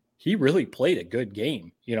otherwise, he really played a good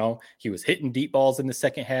game. You know, he was hitting deep balls in the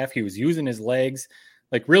second half. He was using his legs.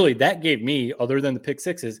 Like really, that gave me, other than the pick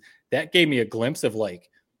sixes, that gave me a glimpse of like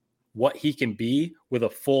what he can be with a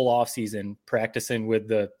full offseason practicing with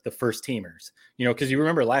the first teamers. You know, because you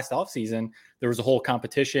remember last offseason, there was a whole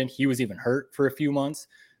competition. He was even hurt for a few months.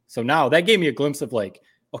 So now that gave me a glimpse of like,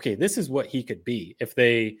 okay, this is what he could be if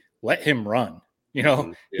they let him run. You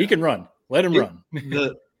know, he can run. Let him run.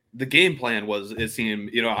 The game plan was, it seemed,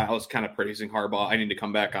 you know, I was kind of praising Harbaugh. I need to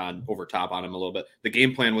come back over top on him a little bit. The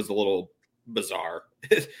game plan was a little bizarre.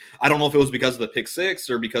 I don't know if it was because of the pick six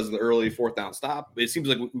or because of the early fourth down stop. It seems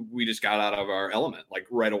like we just got out of our element, like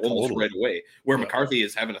almost right away, where McCarthy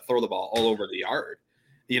is having to throw the ball all over the yard.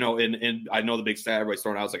 You know, and I know the big stat everybody's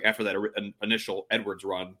throwing out was like after that initial Edwards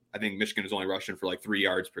run, I think Michigan was only rushing for like 3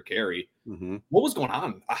 yards per carry. Mm-hmm. What was going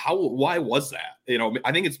on? Why was that? You know,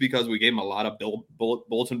 I think it's because we gave them a lot of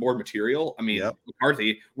bulletin board material. I mean,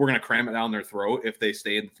 McCarthy, we're going to cram it down their throat if they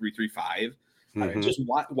stay in the 3-3-5. Mm-hmm. Just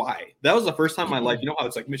why? That was the first time in my life. You know how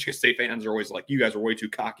it's like Michigan State fans are always like, you guys are way too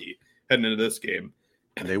cocky heading into this game.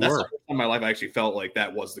 And That's the first time in my life I actually felt like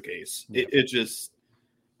that was the case. Yeah. It just,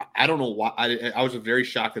 I don't know why. I was very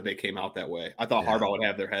shocked that they came out that way. I thought Harbaugh would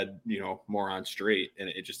have their head, you know, more on straight, and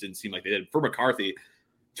it just didn't seem like they did. For McCarthy,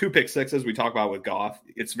 2 pick sixes we talk about with Goff.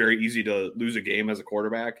 It's very easy to lose a game as a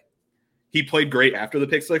quarterback. He played great after the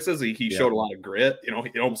pick sixes. He showed a lot of grit. You know,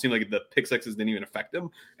 it almost seemed like the pick sixes didn't even affect him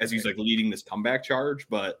as he's like leading this comeback charge.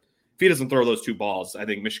 But if he doesn't throw those 2 balls, I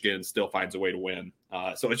think Michigan still finds a way to win.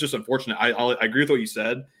 So it's just unfortunate. I agree with what you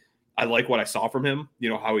said. I like what I saw from him, you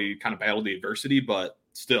know, how he kind of battled the adversity, but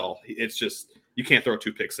still, it's just, you can't throw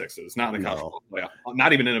 2 pick sixes, not in the college football playoff,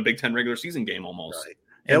 not even in a Big Ten regular season game almost. Right.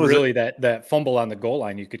 And really that fumble on the goal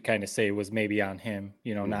line, you could kind of say was maybe on him,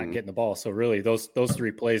 you know, not getting the ball. So really those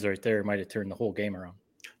 3 plays right there might have turned the whole game around.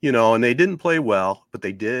 You know, and they didn't play well, but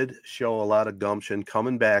they did show a lot of gumption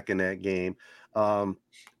coming back in that game.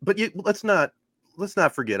 But let's not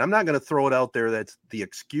forget, I'm not going to throw it out there that's the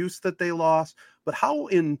excuse that they lost, but how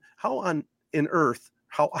on earth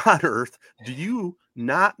do you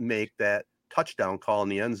not make that touchdown call in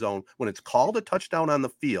the end zone when it's called a touchdown on the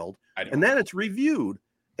field and then it's reviewed?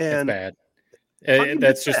 And it's bad.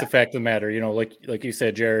 That's just the fact of the matter. You know, like you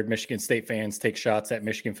said, Jared, Michigan State fans take shots at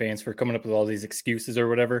Michigan fans for coming up with all these excuses or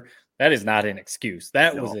whatever. That is not an excuse.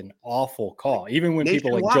 That was an awful call. Even when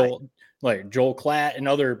people like Joel Klatt and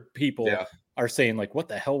other people are saying like, what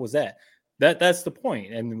the hell was that? That's the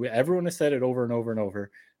point. And everyone has said it over and over and over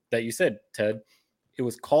that you said, Ted, it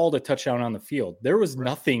was called a touchdown on the field. There was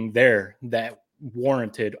nothing there that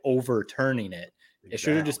warranted overturning it. Exactly. It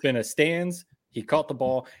should have just been a stands. He caught the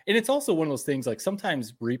ball. And it's also one of those things, like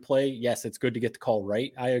sometimes replay, yes, it's good to get the call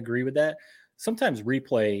right. I agree with that. Sometimes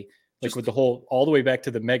replay, like with the whole, all the way back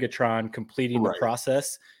to the Megatron completing the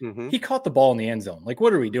process, he caught the ball in the end zone. Like,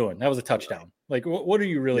 what are we doing? That was a touchdown. Like, what are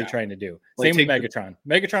you really trying to do? Like, same with Megatron.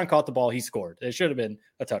 Megatron caught the ball. He scored. It should have been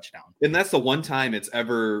a touchdown. And that's the one time it's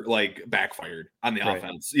ever like backfired on the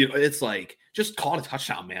offense. You know, it's like, just call it a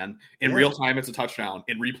touchdown, man. In real time, it's a touchdown.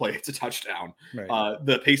 In replay, it's a touchdown. Right.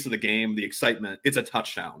 The pace of the game, the excitement, it's a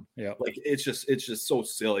touchdown. Yeah. Like it's just so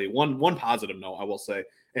silly. One positive note, I will say,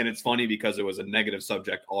 And it's funny because it was a negative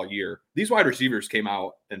subject all year. These wide receivers came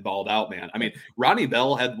out and balled out, man. I mean, Ronnie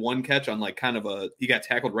Bell had one catch on like he got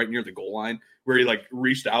tackled right near the goal line where he like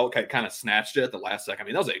reached out, kind of snatched it at the last second. I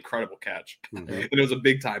mean, that was an incredible catch. And it was a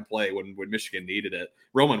big time play when Michigan needed it.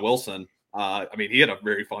 Roman Wilson, I mean, he had a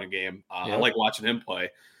very fun game. I like watching him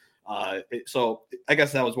play. So I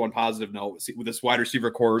guess that was one positive note. See, with this wide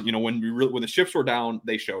receiver core, you know, when the chips were down,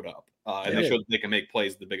 they showed up and they showed they can make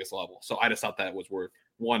plays at the biggest level. So I just thought that was worth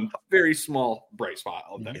one very small bright spot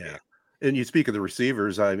of that game. And you speak of the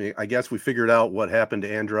receivers. I mean, I guess we figured out what happened to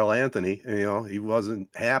Andrell Anthony. You know, he wasn't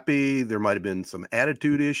happy. There might have been some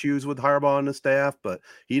attitude issues with Harbaugh and the staff, but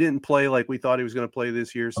he didn't play like we thought he was going to play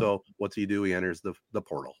this year. So what's he do? He enters the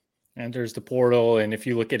portal. Enters the portal, and if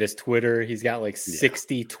you look at his Twitter, he's got like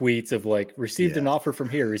 60 tweets of like received an offer from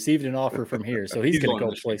here, received an offer from here. So he's going to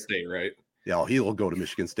go play State, right? Yeah, he'll go to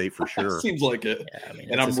Michigan State for sure. Seems like it. Yeah, I mean,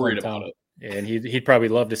 and I'm worried about it. And he'd probably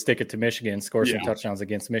love to stick it to Michigan, score some touchdowns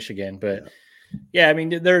against Michigan. But yeah, I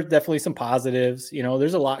mean, there are definitely some positives. You know,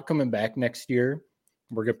 there's a lot coming back next year.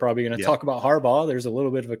 We're probably going to talk about Harbaugh. There's a little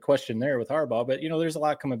bit of a question there with Harbaugh, but you know, there's a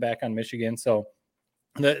lot coming back on Michigan. So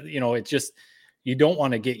it's just, you don't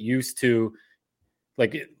want to get used to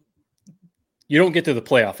you don't get to the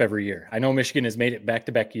playoff every year. I know Michigan has made it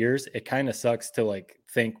back-to-back years. It kind of sucks to like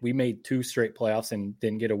think we made 2 straight playoffs and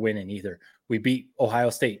didn't get a win in either. We beat Ohio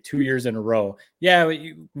State 2 years in a row. Yeah,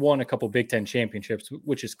 you won a couple Big Ten championships,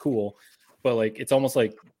 which is cool, but like it's almost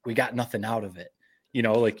like we got nothing out of it. You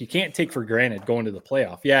know, like you can't take for granted going to the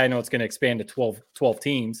playoff. Yeah, I know it's going to expand to 12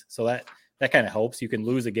 teams, so that kind of helps. You can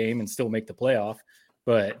lose a game and still make the playoff,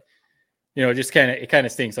 but you know, it kind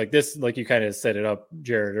of stinks. Like this, like you kind of set it up,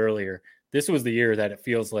 Jared, earlier. This was the year that it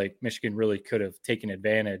feels like Michigan really could have taken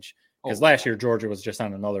advantage, because last year Georgia was just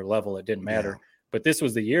on another level. It didn't matter. But this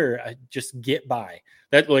was the year, just get by.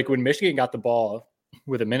 That, like when Michigan got the ball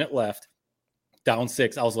with a minute left, down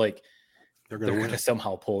 6, I was like, they're going to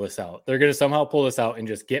somehow pull this out. They're going to somehow pull this out and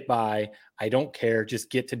just get by. I don't care. Just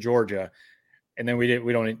get to Georgia. And then we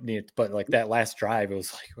don't need it. But like that last drive, it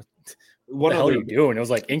was like, what the hell are you doing? It was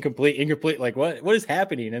like incomplete. Like what is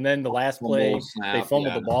happening? And then the last play, they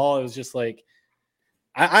fumbled the ball. It was just like,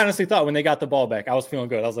 I honestly thought when they got the ball back, I was feeling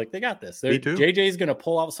good. I was like, they got this. JJ's going to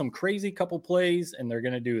pull out some crazy couple plays and they're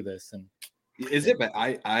going to do this. And is it? But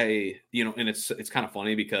I and it's kind of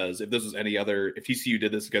funny because if this was if TCU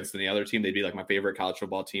did this against any other team, they'd be like my favorite college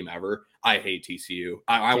football team ever. I hate TCU.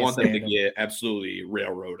 I want them to get absolutely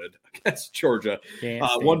railroaded against Georgia.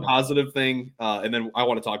 One positive thing, and then I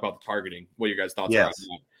want to talk about the targeting. What your guys' thoughts are on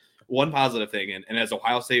that. One positive thing, and as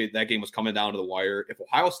Ohio State, that game was coming down to the wire. If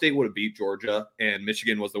Ohio State would have beat Georgia and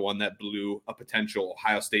Michigan was the one that blew a potential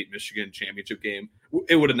Ohio State-Michigan championship game,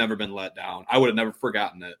 it would have never been let down. I would have never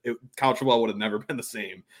forgotten it. College football would have never been the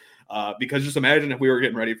same. Because just imagine if we were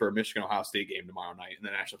getting ready for a Michigan-Ohio State game tomorrow night in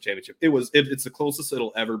the national championship. It's the closest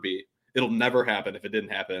it'll ever be. It'll never happen if it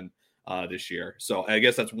didn't happen this year. So I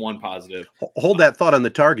guess that's one positive. Hold that thought on the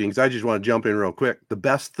targeting, because I just want to jump in real quick. The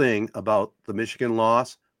best thing about the Michigan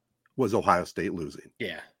loss was Ohio State losing.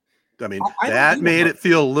 Yeah. I mean, that made it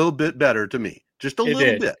feel a little bit better to me. Just a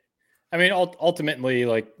little bit. I mean, ultimately,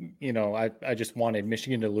 like, you know, I just wanted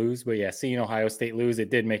Michigan to lose, but yeah, seeing Ohio State lose, it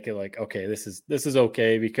did make it like, okay, this is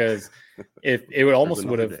okay, because if it would almost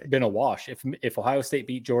would have been a wash if Ohio State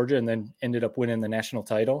beat Georgia and then ended up winning the national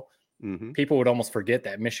title. People would almost forget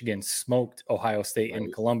that Michigan smoked Ohio State in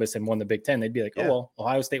Columbus and won the Big Ten. They'd be like, oh, well,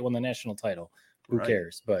 Ohio State won the national title. Who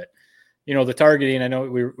cares? But you know, the targeting, I know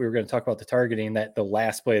we were going to talk about the targeting, that the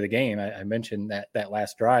last play of the game, I mentioned that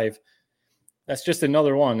last drive. That's just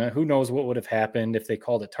another one. Who knows what would have happened if they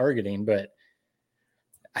called it targeting, but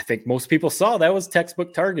I think most people saw that was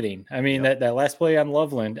textbook targeting. I mean, that last play on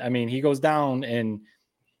Loveland, I mean, he goes down and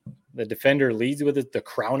the defender leads with the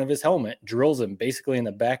crown of his helmet, drills him basically in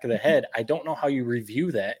the back of the head. I don't know how you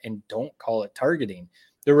review that and don't call it targeting.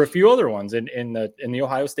 There were a few other ones in the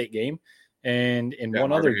Ohio State game and in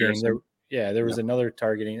one other game. There was another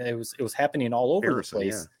targeting. It was happening all over the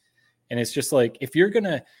place. And it's just like, if you're going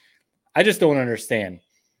to, I just don't understand.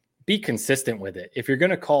 Be consistent with it. If you're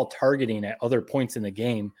going to call targeting at other points in the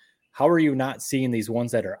game, how are you not seeing these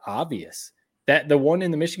ones that are obvious? That the one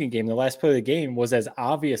in the Michigan game, the last play of the game, was as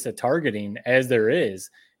obvious a targeting as there is.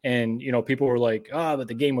 And, you know, people were like, but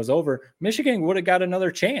the game was over. Michigan would have got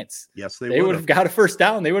another chance. Yes, they would have got a first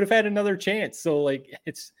down. They would have had another chance. So, like,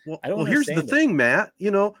 I don't understand. Here's the thing, Matt.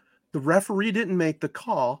 You know, the referee didn't make the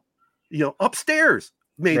call. You know, upstairs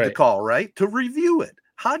made the call, right? To review it.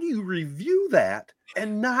 How do you review that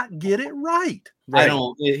and not get it right? I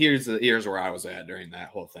don't. Here's where I was at during that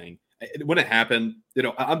whole thing. When it happened, you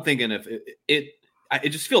know, I'm thinking if it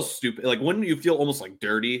just feels stupid. Like, wouldn't you feel almost like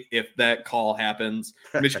dirty if that call happens?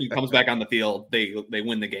 Michigan comes back on the field, they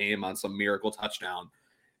win the game on some miracle touchdown.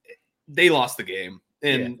 They lost the game,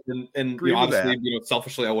 and obviously,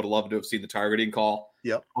 selfishly, I would have loved to have seen the targeting call.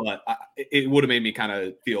 Yep, but it would have made me kind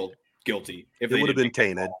of feel guilty if it would have been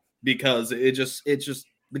tainted, because it just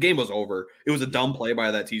the game was over. It was a dumb play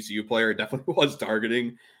by that TCU player. It definitely was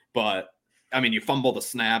targeting, but I mean, you fumble the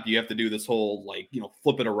snap. You have to do this whole,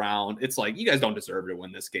 flip it around. It's like, you guys don't deserve to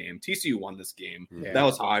win this game. TCU won this game. Yeah. That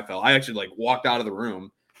was how I felt. I actually, walked out of the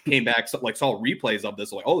room, came back, saw replays of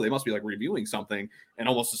this. Like, oh, they must be, reviewing something. And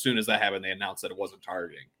almost as soon as that happened, they announced that it wasn't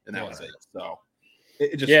targeting. And that was it. So,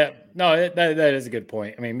 it just... Yeah, no, that is a good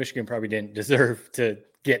point. I mean, Michigan probably didn't deserve to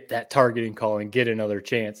get that targeting call and get another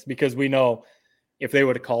chance, because we know if they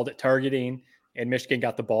would have called it targeting and Michigan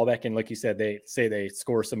got the ball back, and like you said, they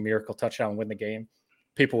score some miracle touchdown and win the game,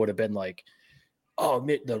 people would have been like, oh,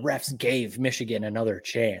 the refs gave Michigan another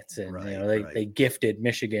chance. And, they gifted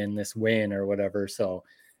Michigan this win or whatever. So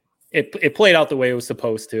it played out the way it was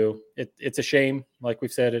supposed to. It's a shame, like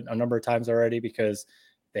we've said a number of times already, because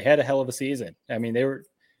they had a hell of a season. I mean, they were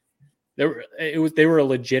a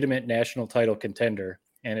legitimate national title contender,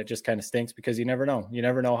 and it just kind of stinks because you never know. You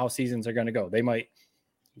never know how seasons are going to go. They might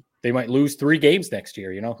lose 3 games next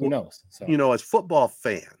year, who knows? So, as football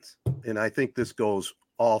fans, and I think this goes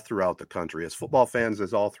all throughout the country, as football fans,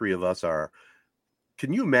 as all 3 of us are,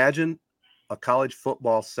 can you imagine a college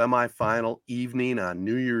football semifinal evening on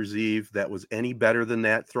New Year's Eve that was any better than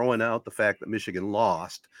that, throwing out the fact that Michigan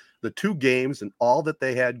lost the 2 games and all that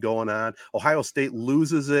they had going on? Ohio State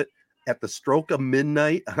loses it at the stroke of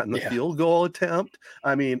midnight on the field goal attempt.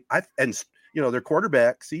 I mean, their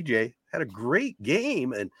quarterback, CJ, had a great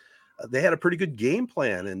game, and they had a pretty good game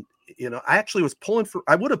plan. And, I actually was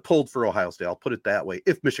I would have pulled for Ohio State. I'll put it that way,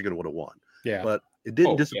 if Michigan would have won. Yeah. But it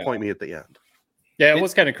didn't disappoint me at the end. Yeah, it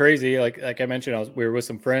was kind of crazy. Like I mentioned, we were with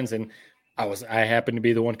some friends, and I happened to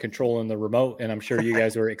be the one controlling the remote, and I'm sure you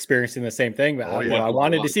guys were experiencing the same thing. But I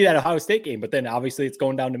wanted to see that Ohio State game, but then obviously it's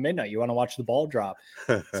going down to midnight. You want to watch the ball drop.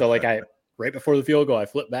 So right before the field goal, I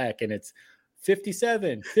flip back, and it's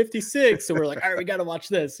 57, 56. So we're like, all right, we got to watch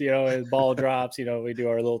this, and the ball drops, we do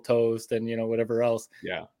our little toast and, whatever else.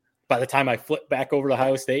 Yeah. By the time I flip back over to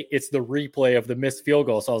Ohio State, it's the replay of the missed field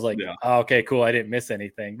goal. So I was like, oh, okay, cool. I didn't miss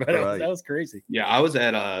anything, but that was crazy. Yeah. I was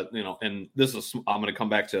at, and this is, I'm going to come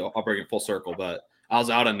back to, I'll bring it full circle, but I was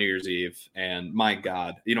out on New Year's Eve, and my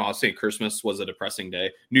God, I was saying Christmas was a depressing day.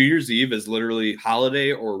 New Year's Eve is literally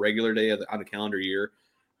holiday or regular day on the calendar year,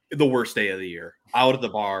 the worst day of the year. Out at the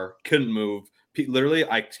bar, couldn't move. Literally,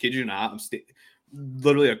 I kid you not, I'm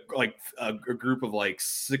literally a group of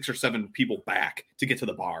 6 or 7 people back to get to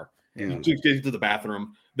the bar, to get to the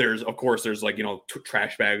bathroom. There's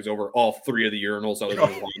trash bags over all 3 of the urinals. Other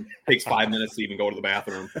than one, takes 5 minutes to even go to the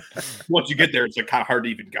bathroom. Once you get there, it's kind of hard to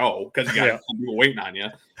even go because you got some people waiting on you.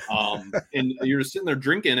 And you're just sitting there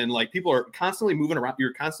drinking, and people are constantly moving around.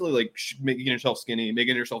 You're constantly making yourself skinny,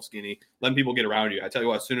 letting people get around you. I tell you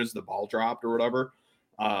what, as soon as the ball dropped or whatever,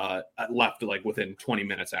 I left within 20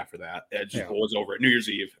 minutes after that. It just was over at New Year's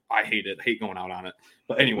Eve. I hate going out on it.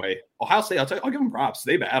 But anyway, Ohio State, I'll give them props.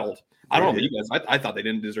 They battled. I don't know about you guys. I thought they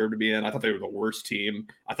didn't deserve to be in. I thought they were the worst team.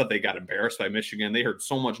 I thought they got embarrassed by Michigan. They heard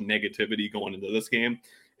so much negativity going into this game,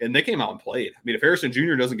 and they came out and played. I mean, if Harrison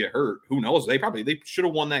Jr. doesn't get hurt, who knows? They should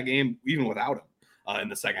have won that game even without him in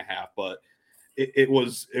the second half. But it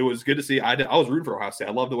was good to see. I was rooting for Ohio State.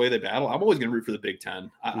 I love the way they battle. I'm always going to root for the Big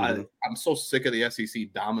Ten. I'm so sick of the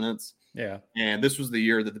SEC dominance. Yeah. And this was the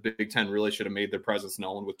year that the Big Ten really should have made their presence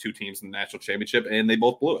known with 2 teams in the national championship, and they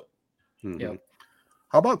both blew it. Mm-hmm. Yeah.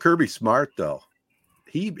 How about Kirby Smart, though?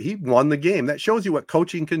 He won the game. That shows you what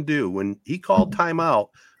coaching can do. When he called timeout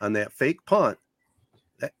on that fake punt,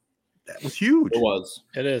 that was huge.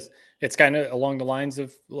 It is. It's kind of along the lines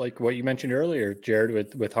of what you mentioned earlier,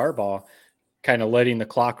 Jared, with Harbaugh, kind of letting the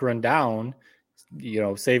clock run down,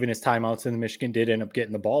 saving his timeouts, and Michigan did end up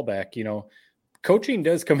getting the ball back. Coaching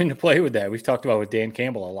does come into play with that. We've talked about with Dan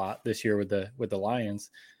Campbell a lot this year with the Lions.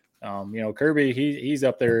 Kirby, he's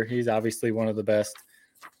up there. He's obviously one of the best.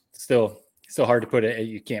 Still hard to put it.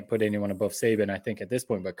 You can't put anyone above Saban, I think, at this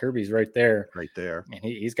point, but Kirby's right there. And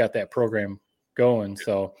he's got that program going.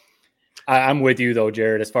 So I'm with you though,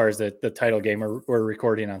 Jared, as far as the title game. We're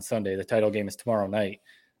recording on Sunday. The title game is tomorrow night.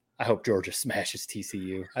 I hope Georgia smashes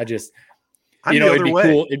TCU. It'd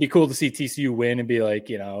be cool to see TCU win and be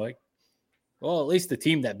well, at least the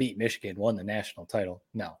team that beat Michigan won the national title.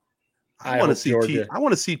 No, I want to see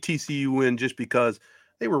TCU win just because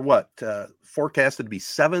they were forecasted to be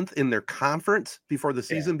 7th in their conference before the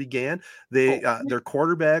season began. Their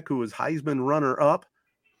quarterback, who was Heisman runner up,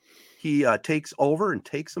 he takes over and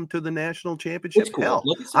takes them to the national championship. Cool. Hell,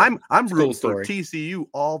 I'm rooting cool for TCU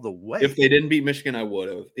all the way. If they didn't beat Michigan, I would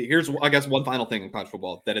have. Here's, I guess, one final thing in college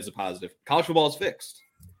football that is a positive. College football is fixed.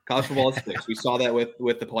 We saw that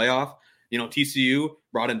with the playoff. TCU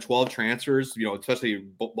brought in 12 transfers, especially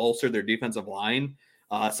bolstered their defensive line.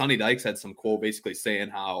 Sonny Dykes had some quote basically saying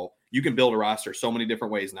how you can build a roster so many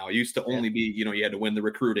different ways now. It used to only be, you had to win the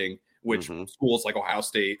recruiting, which schools like Ohio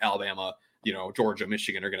State, Alabama, Georgia,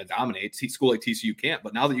 Michigan are going to dominate. School like TCU can't.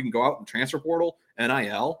 But now that you can go out and transfer portal,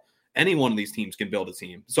 NIL, any one of these teams can build a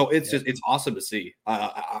team. So it's awesome to see.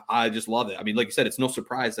 I just love it. I mean, like you said, it's no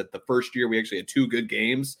surprise that the first year we actually had 2 good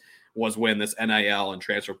games was when this NIL and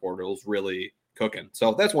transfer portal was really cooking.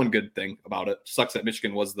 So that's one good thing about it. Sucks that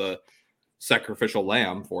Michigan was the sacrificial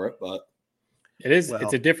lamb for it, but it is.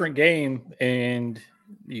 It's a different game, and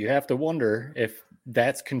you have to wonder if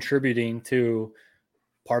that's contributing to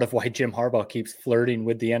part of why Jim Harbaugh keeps flirting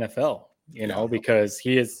with the NFL. Because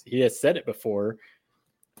he has said it before.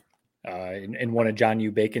 In one of John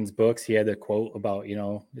U. Bacon's books, he had a quote about,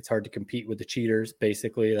 it's hard to compete with the cheaters.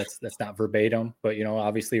 Basically, that's not verbatim, but,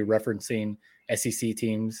 obviously referencing SEC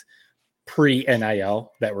teams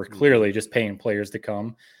pre-NIL that were clearly just paying players to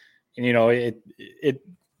come. And,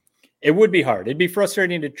 it would be hard. It'd be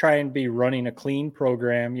frustrating to try and be running a clean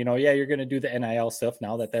program. You're going to do the NIL stuff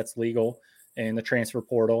now that that's legal and the transfer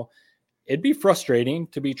portal. It'd be frustrating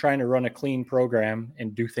to be trying to run a clean program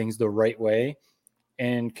and do things the right way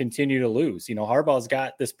and continue to lose. Harbaugh's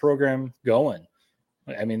got this program going.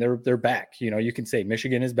 I mean, they're back. You can say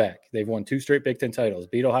Michigan is back. They've won 2 straight Big Ten titles,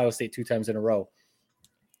 beat Ohio State 2 times in a row.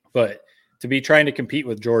 But to be trying to compete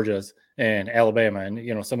with Georgia's and Alabama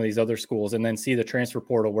and, some of these other schools, and then see the transfer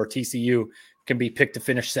portal where TCU can be picked to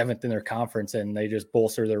finish 7th in their conference and they just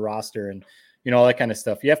bolster their roster and, all that kind of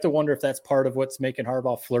stuff. You have to wonder if that's part of what's making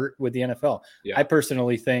Harbaugh flirt with the NFL. Yeah. I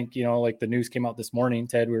personally think, like the news came out this morning,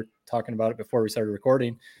 Ted, we were talking about it before we started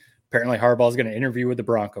recording. Apparently Harbaugh's going to interview with the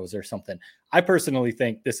Broncos or something. I personally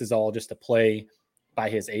think this is all just a play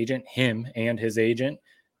by his agent, him and his agent,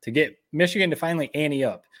 to get Michigan to finally ante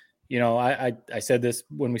up. I said this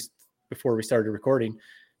before we started recording.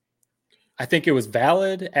 I think it was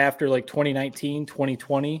valid after like 2019,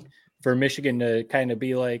 2020 for Michigan to kind of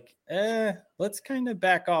be like, let's kind of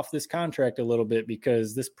back off this contract a little bit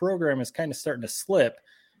because this program is kind of starting to slip.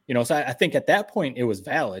 So I think at that point it was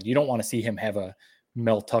valid. You don't want to see him have a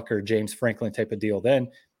Mel Tucker, James Franklin type of deal. Then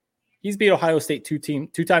he's beat Ohio State 2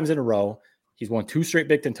 times in a row. He's won 2 straight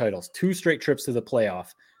Big Ten titles, 2 straight trips to the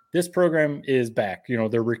playoff. This program is back.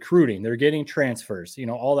 They're recruiting, they're getting transfers,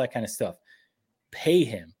 all that kind of stuff. Pay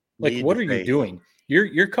him. Like, what are you doing?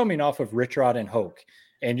 You're coming off of Rich Rod and Hoke,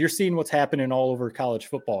 and you're seeing what's happening all over college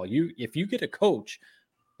football. If you get a coach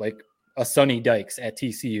like a Sonny Dykes at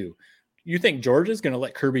TCU, you think Georgia's going to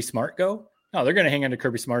let Kirby Smart go? No, they're going to hang on to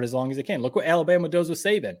Kirby Smart as long as they can. Look what Alabama does with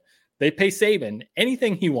Saban. They pay Saban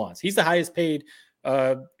anything he wants. He's the highest paid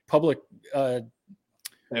public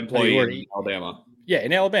employee in Alabama. Yeah,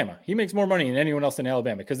 in Alabama. He makes more money than anyone else in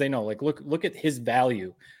Alabama because they know, like, look at his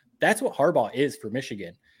value. That's what Harbaugh is for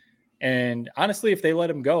Michigan. And honestly, if they let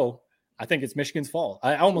him go, I think it's Michigan's fault.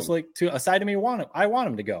 I almost a side of me I want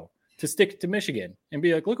him to go, to stick to Michigan and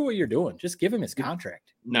be like, look at what you're doing. Just give him his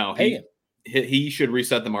contract. No, pay him. He should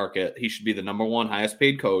reset the market. He should be the number 1 highest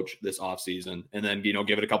paid coach this offseason. And then,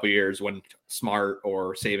 give it a couple of years when Smart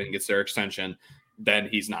or Saban gets their extension, then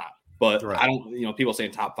he's not. But right. I don't, people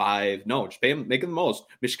saying top 5. No, just pay him, make him the most.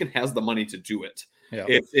 Michigan has the money to do it. Yeah.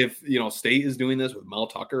 If State is doing this with Mel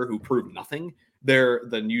Tucker, who proved nothing,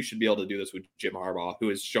 then you should be able to do this with Jim Harbaugh, who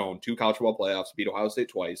has shown 2 college football playoffs, beat Ohio State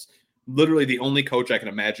twice. Literally the only coach I can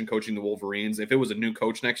imagine coaching the Wolverines. If it was a new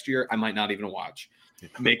coach next year, I might not even watch.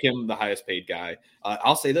 Make him the highest paid guy.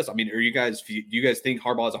 I'll say this. I mean, do you guys think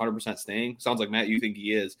Harbaugh is 100% staying? Sounds like, Matt, you think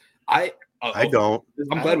he is. I don't.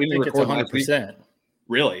 I'm glad we didn't record 100%.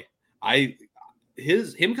 Really?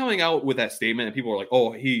 Him coming out with that statement and people are like,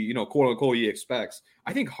 oh, he, quote unquote, he expects.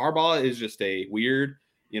 I think Harbaugh is just a weird,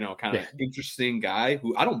 kind of interesting guy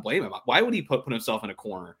who I don't blame him. Why would he put himself in a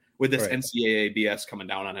corner with this NCAA BS coming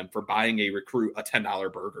down on him for buying a recruit a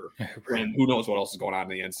 $10 burger? And who knows what else is going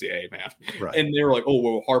on in the NCAA, man. Right. And they were like, oh,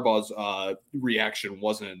 well, Harbaugh's reaction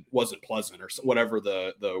wasn't pleasant or whatever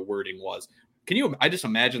the wording was. I just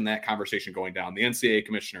imagine that conversation going down. The NCAA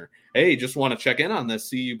commissioner, hey, just want to check in on this.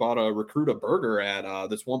 See, you bought a recruit a burger at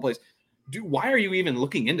this one place. Dude, why are you even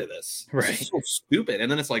looking into this? Right. This is so stupid. And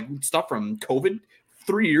then it's like stuff from COVID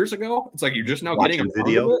 3 years ago. It's like you're just now getting a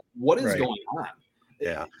video. What is going on?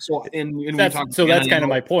 Yeah. So that's kind of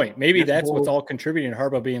my point. Maybe that's what's all contributing to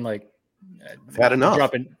Harbaugh being like, I've had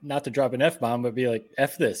enough. Not to drop an F-bomb, but be like,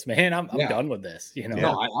 F this, man. I'm done with this. You know?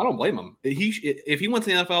 No, I don't blame him. If he went to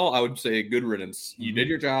the NFL, I would say good riddance. You did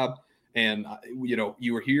your job, and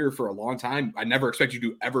you were here for a long time. I never expected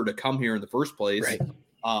you ever to come here in the first place. Right.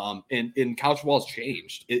 And college football has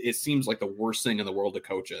changed. It seems like the worst thing in the world to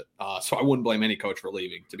coach it. So I wouldn't blame any coach for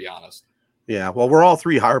leaving, to be honest. Yeah, well, we're all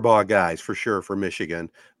three Harbaugh guys for sure for Michigan,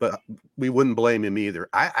 but we wouldn't blame him either.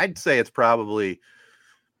 I'd say it's probably,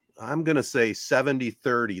 I'm going to say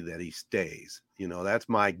 70-30 that he stays. That's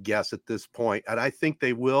my guess at this point. And I think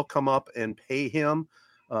they will come up and pay him,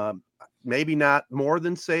 maybe not more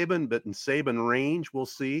than Saban, but in Saban range, we'll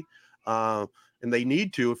see. And they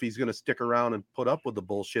need to, if he's going to stick around and put up with the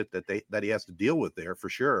bullshit that he has to deal with there for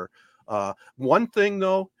sure. One thing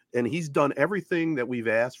though, and he's done everything that we've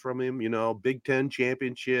asked from him, Big Ten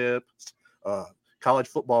championships, college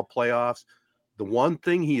football playoffs. The one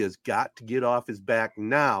thing he has got to get off his back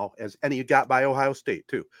now, and he got by Ohio State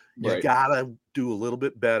too. He's got to do a little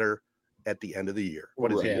bit better at the end of the year.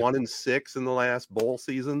 What is it, 1-6 in the last bowl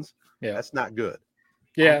seasons? Yeah, that's not good.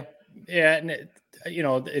 Yeah, and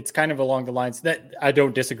it's kind of along the lines that I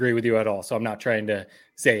don't disagree with you at all. So I'm not trying to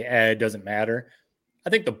say it doesn't matter. I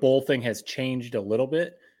think the bowl thing has changed a little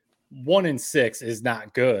bit. 1-6 is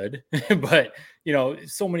not good, but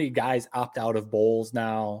so many guys opt out of bowls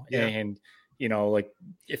now, and like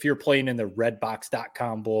if you're playing in the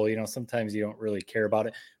redbox.com bowl, sometimes you don't really care about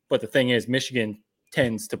it. But the thing is, Michigan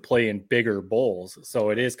tends to play in bigger bowls, so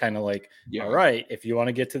it is kind of like, all right, if you want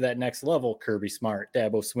to get to that next level, Kirby Smart,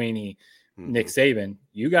 Dabo Swinney, Nick Saban,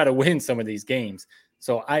 you got to win some of these games.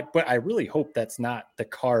 So I really hope that's not the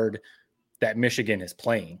card that Michigan is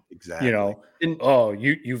playing. Exactly.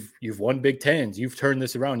 You've won Big Tens, you've turned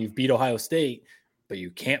this around, you've beat Ohio State, but you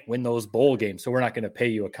can't win those bowl games, so we're not going to pay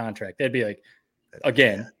you a contract. That'd be like,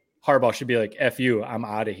 again, Harbaugh should be like, F you, I'm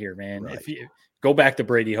out of here, man. Right. If you go back to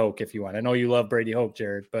Brady Hoke if you want. I know you love Brady Hoke,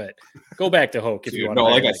 Jared, but go back to Hoke if you want. No,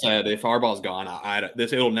 like I said, if Harbaugh's gone,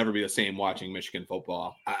 it'll never be the same watching Michigan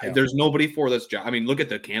football. There's nobody for this job. I mean, look at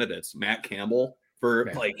the candidates. Matt Campbell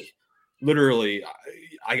for literally,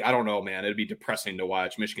 I don't know, man. It'd be depressing to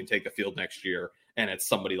watch Michigan take the field next year, and it's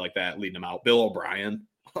somebody like that leading them out. Bill O'Brien.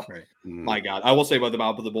 Right. My God. I will say about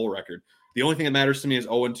the bowl record. The only thing that matters to me is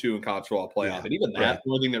 0-2 in college football playoff. Yeah, and even that,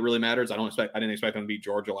 the only thing that really matters, I didn't expect them to beat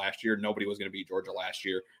Georgia last year. Nobody was going to beat Georgia last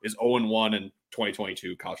year. Is 0-1 in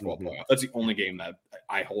 2022 college football playoff. That's the only game that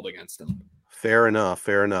I hold against them. Fair enough.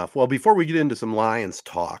 Well, before we get into some Lions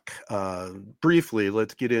talk, briefly,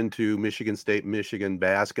 let's get into Michigan State, Michigan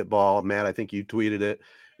basketball. Matt, I think you tweeted it.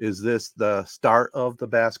 Is this the start of the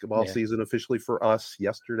basketball season officially for us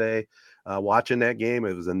yesterday? Watching that game,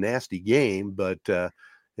 it was a nasty game, but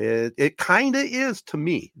it kind of is to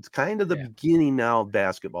me. It's kind of the beginning now of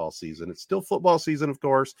basketball season. It's still football season, of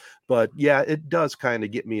course, but it does kind of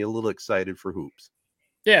get me a little excited for hoops.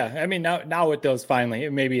 Yeah, I mean, now it does finally.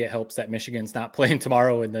 Maybe it helps that Michigan's not playing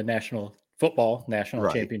tomorrow in the national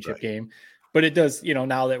championship game. But it does,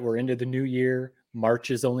 now that we're into the new year,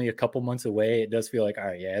 March is only a couple months away. It does feel like, all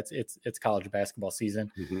right, it's college basketball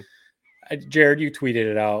season. Jared, you tweeted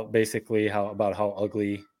it out basically about how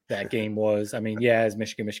ugly that game was. I mean, as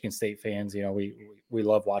Michigan State fans, we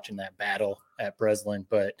love watching that battle at Breslin,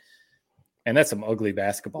 and that's some ugly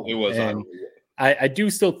basketball. It was. And I do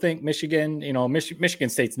still think Michigan, Michigan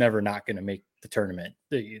State's never not going to make the tournament.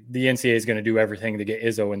 The NCAA is going to do everything to get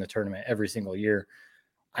Izzo in the tournament every single year.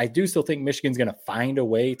 I do still think Michigan's going to find a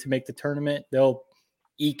way to make the tournament. They'll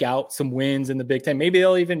eke out some wins in the Big Ten. Maybe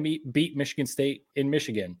they'll even beat Michigan State in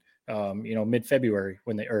Michigan, mid-February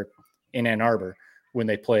or in Ann Arbor when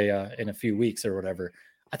they play in a few weeks or whatever.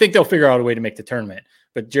 I think they'll figure out a way to make the tournament.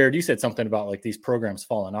 But Jared, you said something about like these programs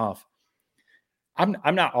falling off.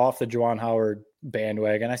 I'm not off the Juwan Howard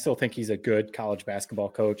bandwagon. I still think he's a good college basketball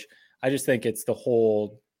coach. I just think it's the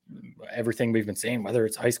whole everything we've been saying, whether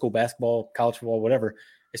it's high school basketball, college football, whatever.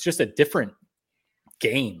 It's just a different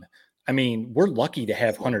game. I mean, we're lucky to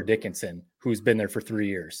have Hunter Dickinson, who's been there for 3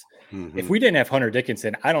 years. If we didn't have Hunter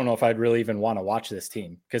Dickinson, I don't know if I'd really even want to watch this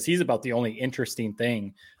team because he's about the only interesting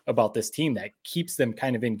thing about this team that keeps them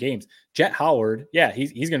kind of in games. Jet Howard,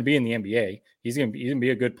 he's going to be in the NBA. He's going to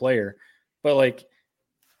be a good player. But like,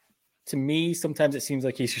 to me, sometimes it seems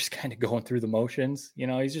like he's just kind of going through the motions.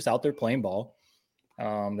 He's just out there playing ball.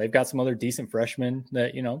 They've got some other decent freshmen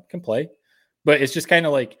that, can play. But it's just kind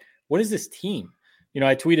of like, what is this team?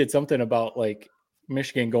 I tweeted something about like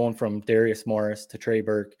Michigan going from Darius Morris to Trey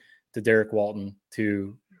Burke to Derek Walton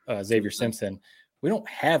to Xavier Simpson. We don't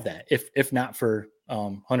have that if not for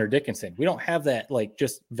Hunter Dickinson. We don't have that like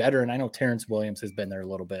just veteran. I know Terrence Williams has been there a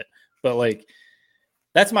little bit, but like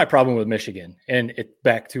That's my problem with Michigan. And it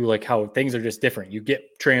back to like how things are just different. You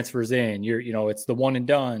get transfers in, it's the one and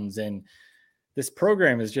dones. And this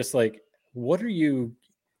program is just like, what are you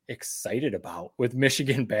excited about with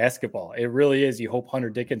Michigan basketball? It really is. You hope Hunter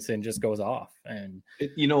Dickinson just goes off. And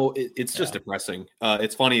it's just depressing.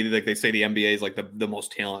 It's funny, like they say the NBA is like the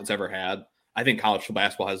most talent it's ever had. I think college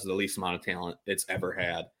basketball has the least amount of talent it's ever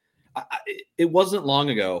had. It wasn't long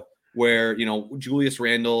ago where, Julius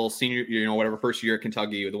Randle, senior, whatever, first year at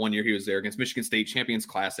Kentucky, the 1 year he was there against Michigan State Champions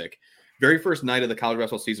Classic, very first night of the college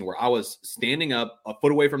basketball season, where I was standing up a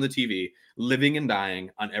foot away from the TV, living and dying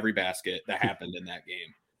on every basket that happened in that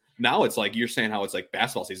game. Now it's like, you're saying how it's like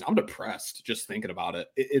basketball season. I'm depressed just thinking about it.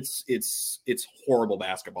 It's horrible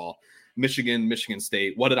basketball. Michigan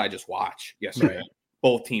State. What did I just watch yesterday? Right.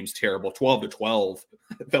 Both teams terrible. 12-12.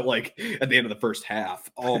 Felt like at the end of the first half.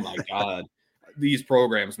 Oh my God. These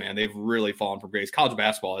programs, man, they've really fallen from grace. College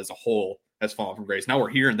basketball as a whole has fallen from grace. Now we're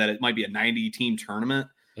hearing that it might be a 90-team tournament.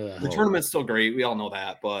 The tournament's still great. We all know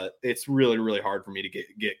that, but it's really, really hard for me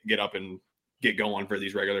to get up and get going for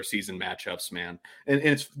these regular season matchups, man. And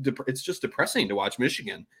it's just depressing to watch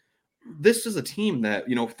Michigan. This is a team that,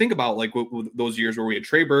 think about like those years where we had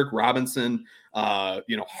Trey Burke, Robinson,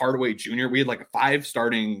 Hardaway Jr. We had like 5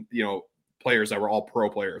 starting, players that were all pro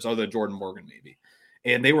players, other than Jordan Morgan maybe.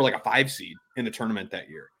 And they were like a 5 seed in the tournament that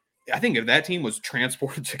year. I think if that team was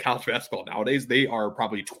transported to college basketball nowadays, they are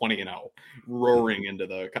probably 20-0, roaring into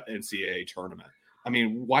the NCAA tournament. I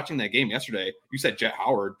mean, watching that game yesterday, you said Jet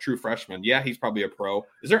Howard, true freshman. Yeah, he's probably a pro.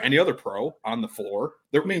 Is there any other pro on the floor?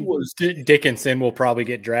 Dickinson will probably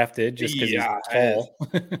get drafted just because he's tall.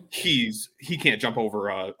 He can't jump over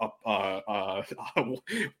a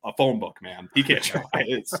phone book, man. He can't jump.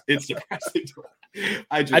 It's depressing.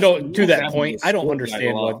 I don't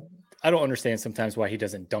understand sometimes why he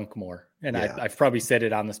doesn't dunk more. And I've probably said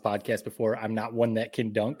it on this podcast before. I'm not one that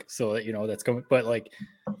can dunk, so that's coming. But like,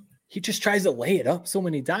 he just tries to lay it up so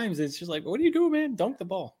many times. It's just like, what are you doing, man? Dunk the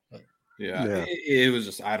ball. Yeah. It was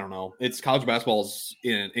just, I don't know. It's college basketball's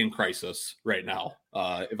in crisis right now,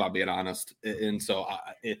 if I'm being honest. And so,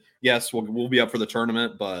 yes, we'll be up for the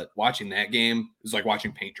tournament, but watching that game is like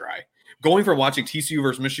watching paint dry. Going from watching TCU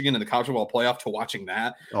versus Michigan in the college football playoff to watching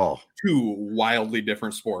that, two wildly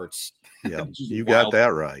different sports. Yeah, you got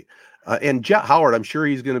that right. And Jet Howard, I'm sure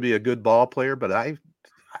he's going to be a good ball player, but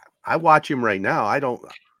I watch him right now.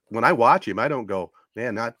 When I watch him, I don't go,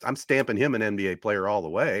 man, I'm stamping him an NBA player all the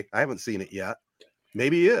way. I haven't seen it yet.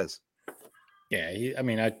 Maybe he is. Yeah,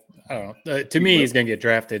 I don't know. To me, he's going to get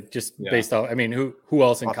drafted just based off. I mean, who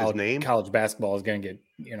else in college basketball is going to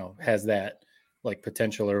get, has that like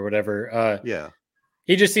potential or whatever?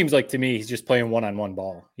 He just seems like, to me, he's just playing one-on-one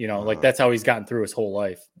ball. Like that's how he's gotten through his whole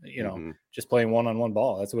life. Just playing one-on-one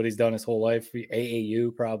ball. That's what he's done his whole life.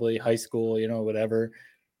 AAU, probably high school, whatever.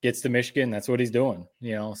 Gets to Michigan, that's what he's doing.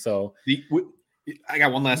 So I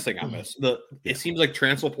got one last thing on this. It seems like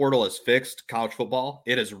transfer portal has fixed college football.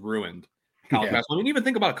 It has ruined college basketball. I mean, even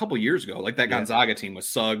think about a couple of years ago, like that Gonzaga team with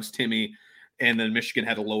Suggs, Timmy, and then Michigan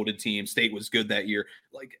had a loaded team. State was good that year.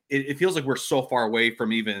 Like it feels like we're so far away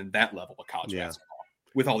from even that level of college basketball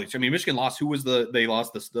with all these. I mean, Michigan lost. They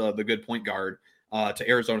lost the good point guard to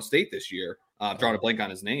Arizona State this year. Drawing a blank on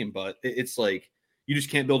his name, but it's like you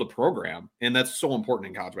just can't build a program, and that's so important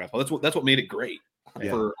in college basketball. That's what made it great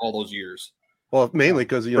for all those years. Well, mainly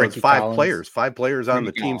because it's 5 players on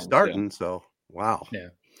the team starting. So wow.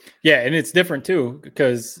 Yeah, and it's different too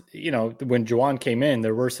because when Juwan came in,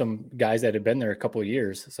 there were some guys that had been there a couple of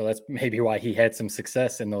years, so that's maybe why he had some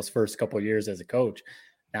success in those first couple of years as a coach.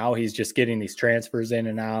 Now he's just getting these transfers in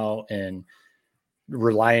and out and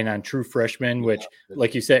relying on true freshmen, which,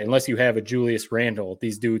 like you said, unless you have a Julius Randle,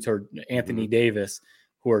 these dudes are Anthony Davis,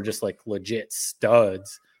 who are just like legit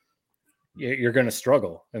studs. You're going to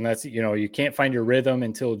struggle. And that's, you can't find your rhythm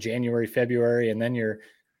until January, February, and then you're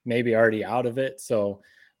maybe already out of it. So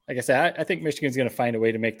like I said, I think Michigan's going to find a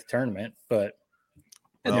way to make the tournament, but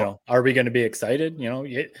are we going to be excited?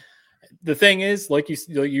 The thing is, like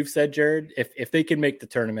you've said, Jared, if they can make the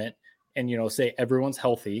tournament and, say everyone's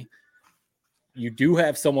healthy, you do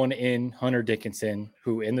have someone in Hunter Dickinson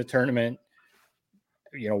who in the tournament,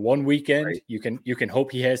 one weekend, you can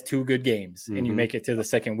hope he has 2 good games and you make it to the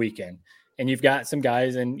second weekend. And you've got some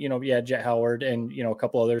guys and, Jet Howard and, a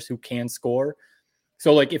couple others who can score.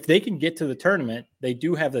 So like, if they can get to the tournament, they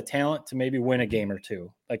do have the talent to maybe win a game or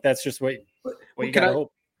 2. Like, that's just what you got to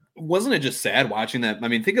hope. Wasn't it just sad watching that? I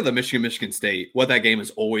mean, think of the Michigan State, what that game has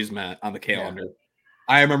always meant on the calendar. Yeah.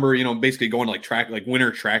 I remember, basically going to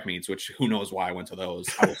winter track meets, which who knows why I went to those.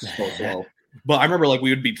 I was so slow. But I remember like we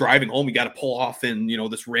would be driving home. We got to pull off in,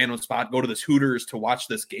 this random spot, go to this Hooters to watch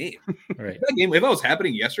this game. Right. That game, if that was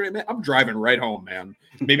happening yesterday, man, I'm driving right home, man.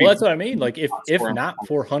 Maybe that's what I mean. Like if not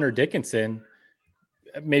for Hunter Dickinson,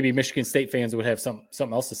 maybe Michigan State fans would have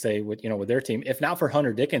something else to say with their team. If not for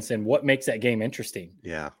Hunter Dickinson, what makes that game interesting?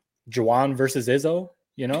 Yeah. Juwan versus Izzo,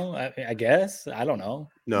 I guess. I don't know.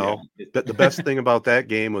 No, the best thing about that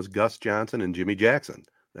game was Gus Johnson and Jimmy Jackson.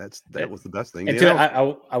 That was the best thing. And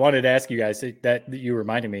I wanted to ask you guys that you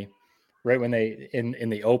reminded me right when they in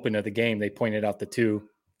the open of the game, they pointed out the two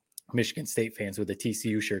Michigan State fans with the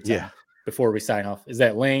TCU shirts on before we sign off. Is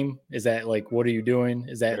that lame? Is that like, what are you doing?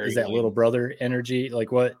 Is that lame. Little brother energy?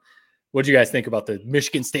 Like what do you guys think about the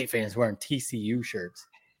Michigan State fans wearing TCU shirts?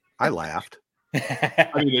 I laughed. I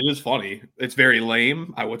mean, it is funny. It's very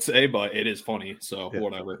lame, I would say, but it is funny. So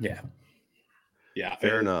whatever. Yeah.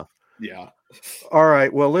 Fair enough. Yeah. All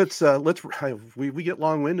right. Well, let's we get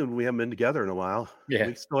long-winded when we haven't been together in a while. Yeah.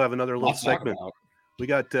 We still have another little segment. We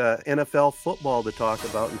got NFL football to talk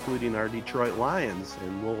about, including our Detroit Lions,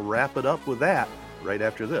 and we'll wrap it up with that right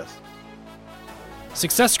after this.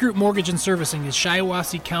 Success Group Mortgage and Servicing is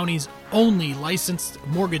Shiawassee County's only licensed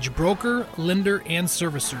mortgage broker, lender, and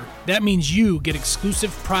servicer. That means you get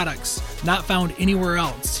exclusive products not found anywhere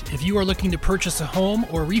else. If you are looking to purchase a home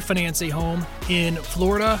or refinance a home in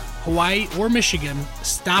Florida, Hawaii, or Michigan,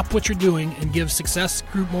 stop what you're doing and give Success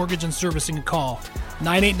Group Mortgage and Servicing a call.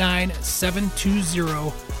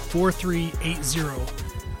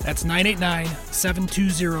 989-720-4380. That's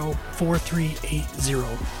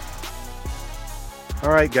 989-720-4380. All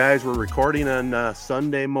right, guys, we're recording on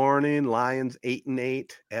Sunday morning. Lions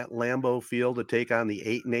 8-8 at Lambeau Field to take on the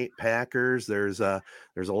 8-8 Packers. There's a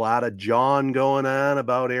lot of jawing going on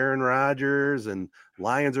about Aaron Rodgers, and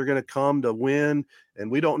Lions are going to come to win. And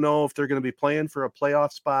we don't know if they're going to be playing for a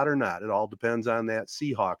playoff spot or not. It all depends on that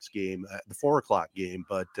Seahawks game, the 4:00 game.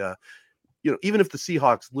 But even if the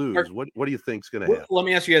Seahawks lose, what do you think is going to happen? Let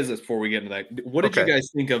me ask you guys this before we get into that. What did you guys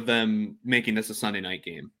think of them making this a Sunday night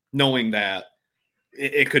game, knowing that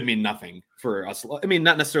it could mean nothing for us? I mean,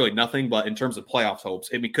 not necessarily nothing, but in terms of playoff hopes,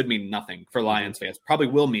 it could mean nothing for Lions fans. Probably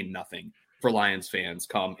will mean nothing for Lions fans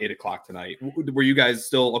come 8:00 tonight. Were you guys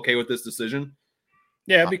still okay with this decision?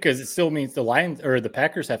 Yeah, because it still means the Lions or the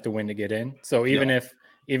Packers have to win to get in. So even if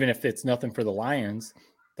it's nothing for the Lions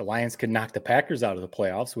could knock the Packers out of the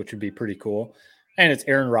playoffs, which would be pretty cool. And it's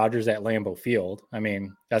Aaron Rodgers at Lambeau Field. I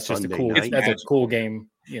mean, that's just Sunday a cool. night. That's a cool game.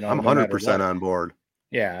 I'm 100% on board.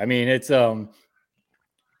 Yeah, I mean, it's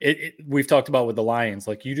we've talked about with the Lions,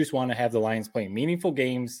 like you just want to have the Lions playing meaningful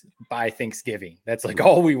games by Thanksgiving. That's like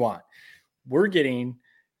all we want. We're getting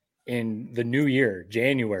in the new year,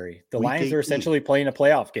 January. The Lions are essentially playing a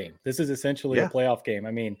playoff game. This is essentially a playoff game.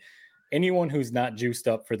 I mean, anyone who's not juiced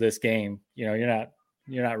up for this game, you're not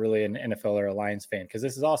really an NFL or a Lions fan, because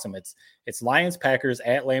this is awesome. It's Lions Packers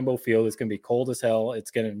at Lambeau Field. It's going to be cold as hell. It's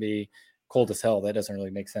going to be cold as hell. That doesn't really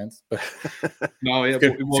make sense, but no, it's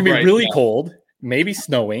going to be really cold. Maybe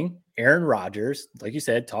snowing. Aaron Rodgers, like you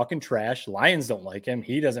said, talking trash. Lions don't like him.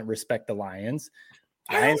 He doesn't respect the Lions.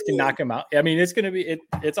 Lions can knock him out. I mean, it's going to be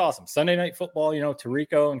it's awesome. Sunday night football,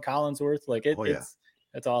 Tirico and Collinsworth, like it's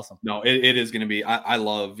awesome. No, it is going to be. I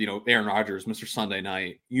love, Aaron Rodgers, Mr. Sunday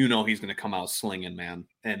Night. He's going to come out slinging, man,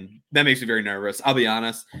 and that makes me very nervous. I'll be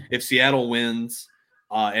honest. If Seattle wins,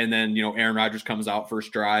 and then Aaron Rodgers comes out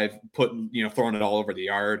first drive, throwing it all over the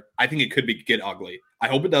yard, I think it could get ugly. I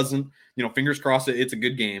hope it doesn't. Fingers crossed. It's a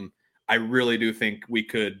good game. I really do think we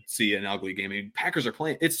could see an ugly game. I mean, Packers are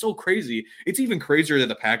playing. It's so crazy. It's even crazier that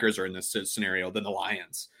the Packers are in this scenario than the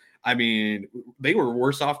Lions. I mean, they were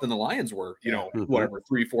worse off than the Lions were,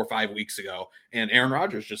 3, 4, 5 weeks ago. And Aaron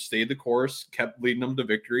Rodgers just stayed the course, kept leading them to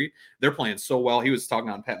victory. They're playing so well. He was talking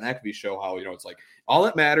on Pat McAfee's show how, it's like all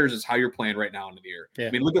that matters is how you're playing right now into the year. Yeah.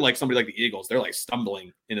 I mean, look at somebody like the Eagles. They're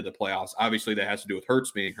stumbling into the playoffs. Obviously, that has to do with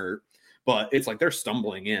Hurts being hurt. But it's like they're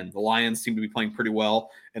stumbling in. The Lions seem to be playing pretty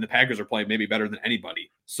well, and the Packers are playing maybe better than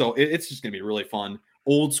anybody. So it's just going to be really fun.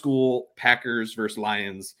 Old school Packers versus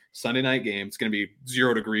Lions Sunday night game. It's going to be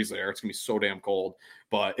 0 degrees there. It's going to be so damn cold,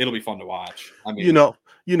 but it'll be fun to watch. I mean,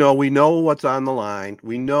 we know what's on the line.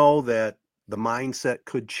 We know that the mindset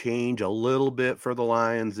could change a little bit for the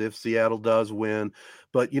Lions if Seattle does win.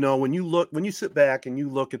 But, when you sit back and you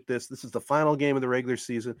look at this is the final game of the regular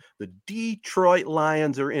season. The Detroit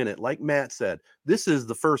Lions are in it. Like Matt said, this is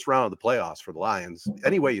the first round of the playoffs for the Lions,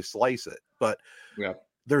 any way you slice it. But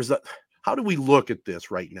how do we look at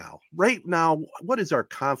this right now? Right now, what is our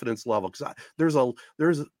confidence level? Because there's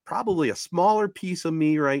probably a smaller piece of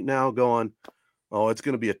me right now going, oh, it's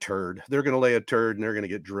going to be a turd. They're going to lay a turd and they're going to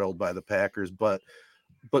get drilled by the Packers. But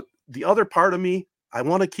the other part of me, I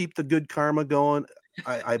want to keep the good karma going.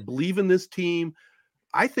 I believe in this team.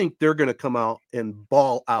 I think they're going to come out and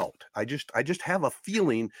ball out. I just have a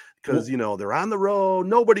feeling because, they're on the road.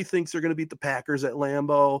 Nobody thinks they're going to beat the Packers at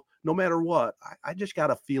Lambeau, no matter what. I just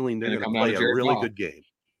got a feeling they're going to play a really good game.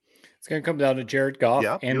 It's going to come down to Jared Goff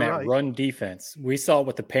and that run defense. We saw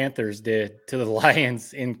what the Panthers did to the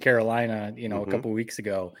Lions in Carolina, a couple of weeks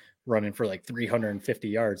ago, running for like 350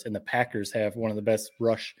 yards. And the Packers have one of the best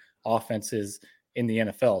rush offenses in the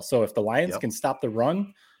NFL. So if the Lions can stop the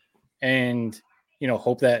run and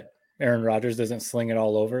hope that Aaron Rodgers doesn't sling it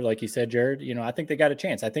all over, like you said, Jared, I think they got a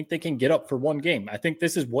chance. I think they can get up for one game. I think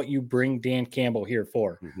this is what you bring Dan Campbell here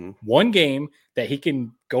for. One game that he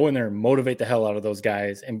can go in there and motivate the hell out of those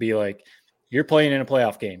guys and be like, you're playing in a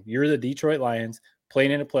playoff game. You're the Detroit Lions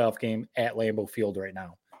playing in a playoff game at Lambeau Field right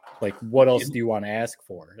now. Like, what else do you want to ask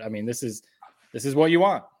for? I mean, this is what you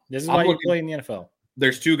want. This is why you play in the NFL.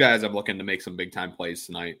 There's two guys I'm looking to make some big time plays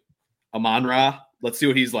tonight. Amon-Ra, let's see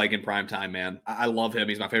what he's like in prime time, man. I love him.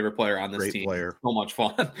 He's my favorite player on this team. Player. So much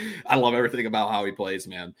fun. I love everything about how he plays,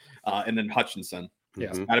 man. And then Hutchinson.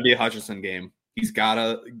 It's got to be a Hutchinson game. He's got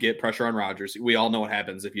to get pressure on Rodgers. We all know what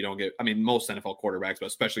happens if you don't get – most NFL quarterbacks, but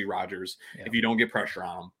especially Rodgers, if you don't get pressure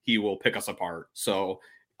on him, he will pick us apart. So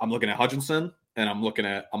I'm looking at Hutchinson and I'm looking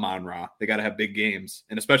at Amon-Ra. They got to have big games,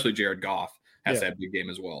 and especially Jared Goff has to have a big game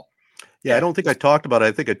as well. Yeah, I don't think I talked about it.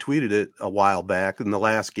 I think I tweeted it a while back in the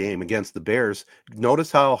last game against the Bears.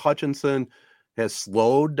 Notice how Hutchinson has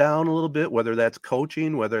slowed down a little bit, whether that's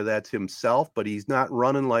coaching, whether that's himself, but he's not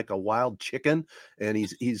running like a wild chicken, and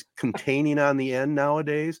he's containing on the end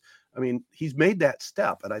nowadays. He's made that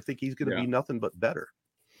step, and I think he's going to be nothing but better.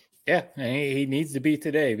 Yeah, and he needs to be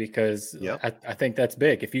today because I think that's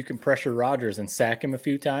big. If you can pressure Rodgers and sack him a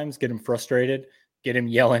few times, get him frustrated, get him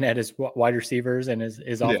yelling at his wide receivers and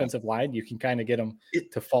his offensive line, you can kind of get him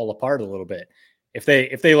to fall apart a little bit. If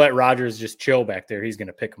they let Rodgers just chill back there, he's going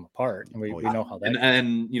to pick them apart. And we know how that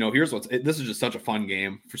and here's this is just such a fun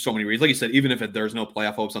game for so many reasons. Like you said, even if there's no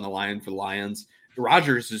playoff hopes on the line for the Lions,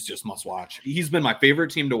 Rodgers is just must watch. He's been my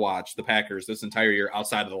favorite team to watch, the Packers, this entire year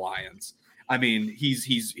outside of the Lions.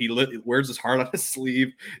 He wears his heart on his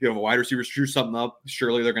sleeve. A wide receiver screw something up.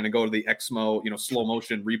 Surely they're going to go to the Exmo, slow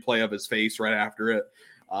motion replay of his face right after it.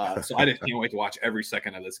 So I just can't wait to watch every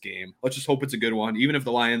second of this game. Let's just hope it's a good one. Even if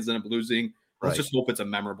the Lions end up losing, let's just hope it's a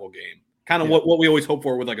memorable game. Kind of what we always hope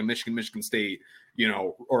for with like a Michigan State,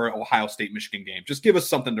 or Ohio State, Michigan game. Just give us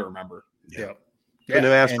something to remember. Yeah. And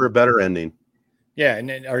ask for a better ending. Yeah. And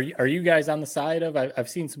then are you guys on the side of, I've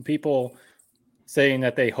seen some people saying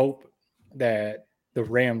that they hope that the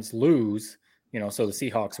Rams lose, so the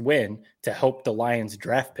Seahawks win to help the Lions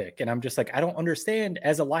draft pick. And I'm just like, I don't understand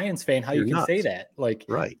as a Lions fan how you can say that. Like,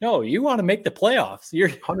 no, you want to make the playoffs.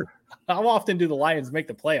 How often do the Lions make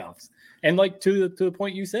the playoffs? And like to the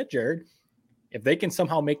point you said, Jared, if they can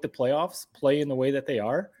somehow make the playoffs, play in the way that they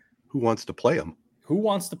are, who wants to play them?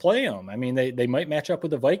 They might match up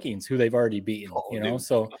with the Vikings, who they've already beaten,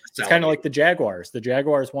 so it's kind of like the Jaguars. The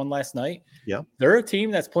Jaguars won last night. Yeah. They're a team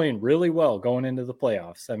that's playing really well going into the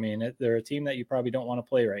playoffs. They're a team that you probably don't want to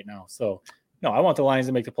play right now. So no, I want the Lions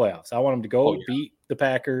to make the playoffs. I want them to go beat the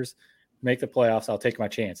Packers, make the playoffs. I'll take my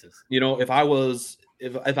chances. If I was,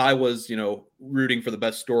 rooting for the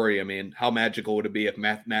best story, how magical would it be if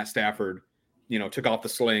Matt Stafford, took off the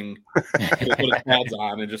sling, put his pads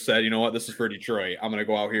on, and just said, this is for Detroit. I'm going to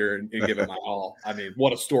go out here and give it my all.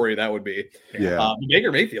 What a story that would be. Yeah.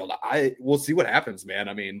 Baker Mayfield, we'll see what happens,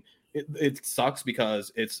 man. It sucks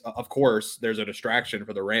because it's, of course, there's a distraction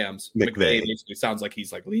for the Rams. McVay basically sounds like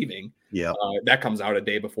he's leaving. Yeah. That comes out a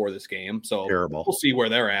day before this game. So terrible. We'll see where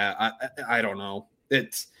they're at. I don't know.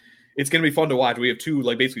 It's going to be fun to watch. We have two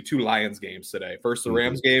Lions games today. First the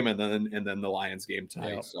Rams game and then the Lions game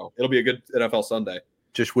tonight. Yeah. So it'll be a good NFL Sunday.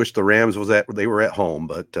 Just wish the Rams they were at home,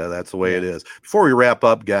 but that's the way it is. Before we wrap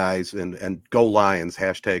up, guys, and go Lions,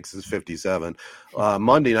 #57.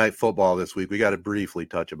 Monday Night Football this week. We got to briefly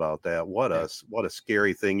touch about that. What a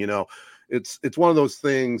scary thing. It's one of those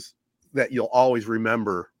things that you'll always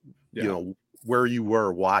remember, where you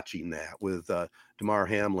were watching that with Damar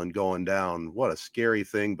Hamlin going down. What a scary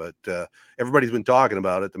thing, but everybody's been talking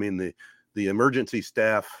about it. The emergency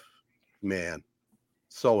staff, man,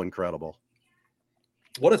 so incredible.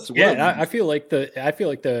 I feel like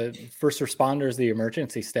the first responders, the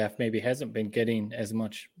emergency staff maybe hasn't been getting as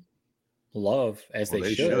much love as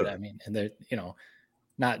they should. And they're,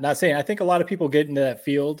 not saying, I think a lot of people get into that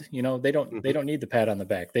field, they don't need the pat on the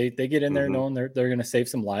back. They get in there knowing they're going to save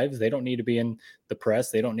some lives. They don't need to be in the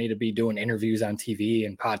press. They don't need to be doing interviews on TV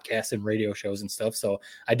and podcasts and radio shows and stuff. So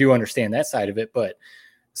I do understand that side of it, but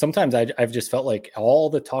sometimes I've just felt like all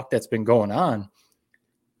the talk that's been going on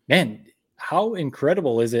man, how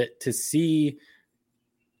incredible is it to see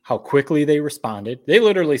how quickly they responded? They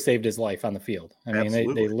literally saved his life on the field. I mean,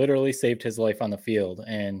 they literally saved his life on the field.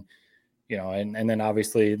 And, you know, and then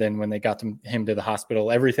obviously then when they got him to the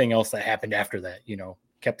hospital, everything else that happened after that, you know,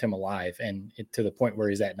 kept him alive. And to the point where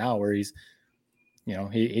he's at now, where he's, you know,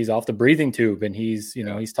 he's off the breathing tube and he's, you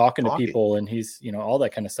know, he's talking to people and he's, you know, all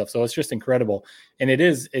that kind of stuff. So it's just incredible. And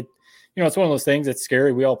you know, it's one of those things that's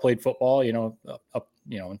scary. We all played football, you know, up,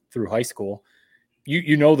 you know, through high school.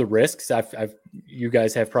 You know the risks. You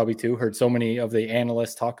guys have probably too heard so many of the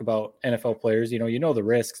analysts talk about NFL players. You know the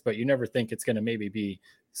risks, but you never think it's going to maybe be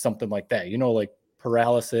something like that. You know, like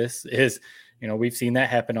paralysis is, you know, we've seen that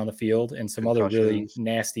happen on the field and some other really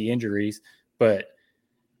nasty injuries, but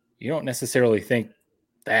you don't necessarily think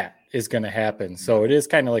that is going to happen. So it is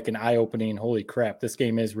kind of like an eye-opening, holy crap, this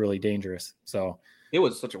game is really dangerous. So it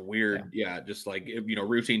was such a weird, just like, you know,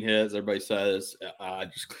 routine hits, everybody says,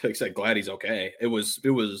 just like I said, glad he's okay. It was,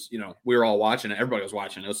 you know, we were all watching it. Everybody was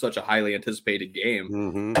watching. It was such a highly anticipated game.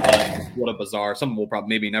 Mm-hmm. What a bizarre, something we'll probably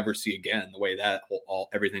maybe never see again, the way that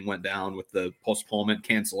everything went down with the postponement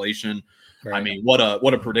cancellation. Right. I mean, what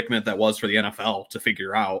a predicament that was for the NFL to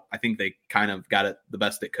figure out. I think they kind of got it the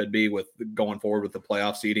best it could be with going forward with the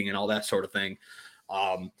playoff seeding and all that sort of thing.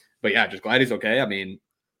 But yeah, just glad he's okay. I mean,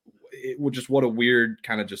 it was just what a weird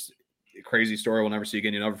kind of just crazy story we'll never see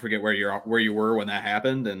again. You never forget where you were when that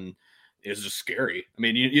happened, and it's just scary. I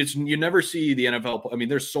mean, you never see the NFL. I mean,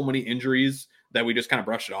 there's so many injuries that we just kind of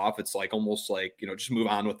brush it off. It's like almost like, you know, just move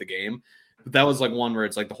on with the game. But that was like one where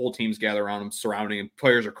it's like the whole team's gathered around him, surrounding him.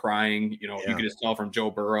 Players are crying. You know, you could just tell from Joe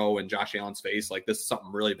Burrow and Josh Allen's face, like this is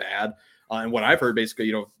something really bad. And what I've heard, basically,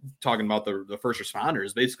 you know, talking about the first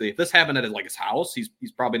responders, basically, if this happened at like his house, he's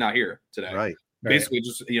probably not here today. Right. Basically,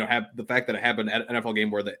 just, you know, have the fact that it happened at an NFL game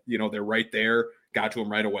where you know, they're right there, got to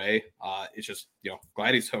him right away. It's just, you know,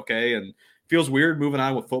 glad he's okay, and feels weird moving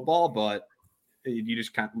on with football, but you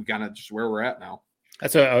just kind of just where we're at now.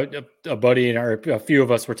 That's a buddy and a few of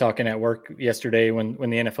us were talking at work yesterday when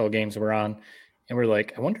the NFL games were on, and we're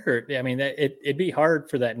like, I wonder. I mean, it'd be hard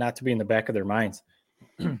for that not to be in the back of their minds.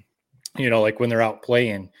 You know, like when they're out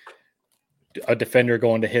playing, a defender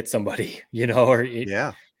going to hit somebody, you know, or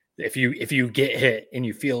if you get hit and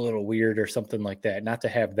you feel a little weird or something like that, not to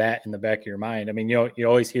have that in the back of your mind. I mean, you know, you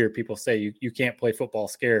always hear people say you can't play football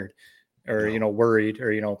scared or, you know, worried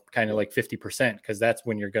or, you know, kind of like 50%, because that's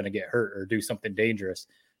when you're going to get hurt or do something dangerous.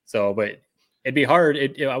 So, but it'd be hard.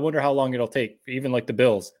 I wonder how long it'll take, even like the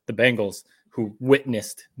Bengals who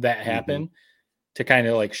witnessed that happen, to kind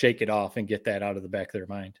of like shake it off and get that out of the back of their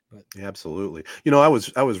mind. But absolutely. You know, I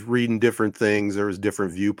was reading different things. There was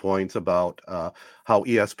different viewpoints about how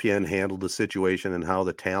ESPN handled the situation and how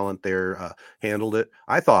the talent there handled it.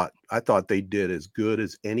 I thought they did as good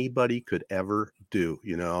as anybody could ever do.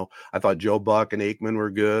 You know, I thought Joe Buck and Aikman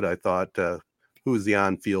were good. I thought, who was the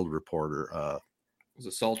on-field reporter? Was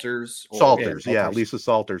it Salters? Salters, yeah, Lisa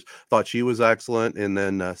Salters. Thought she was excellent, and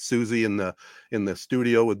then Susie in the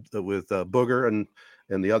studio with Booger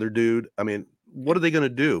and the other dude. I mean, what are they going to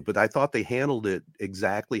do? But I thought they handled it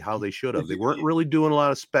exactly how they should have. They weren't really doing a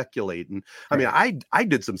lot of speculating. I mean, I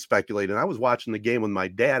did some speculating. I was watching the game with my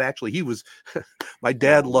dad. Actually, my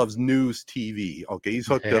dad loves news TV. Okay, he's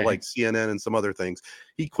hooked to like CNN and some other things.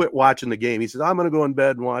 He quit watching the game. He says, I'm going to go in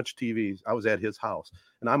bed and watch TV. I was at his house,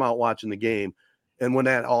 and I'm out watching the game. And when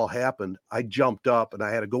that all happened, I jumped up and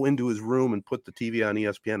I had to go into his room and put the TV on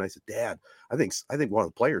ESPN. I said, Dad, I think one of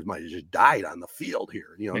the players might have just died on the field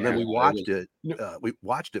here. You know, and then we watched it. We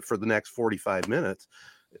watched it for the next 45 minutes.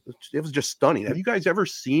 It was just stunning. Have you guys ever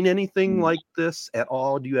seen anything like this at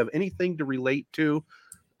all? Do you have anything to relate to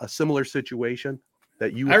a similar situation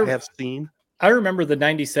that you have seen? I remember the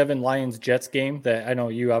 97 Lions-Jets game that I know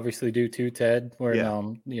you obviously do too, Ted, where,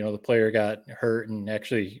 you know, the player got hurt and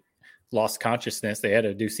actually lost consciousness. They had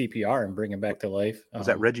to do CPR and bring him back to life. Was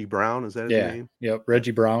that Reggie Brown? Is that his name? Yep,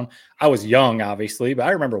 Reggie Brown. I was young, obviously, but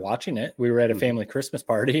I remember watching it. We were at a family Christmas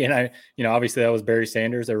party, and obviously that was Barry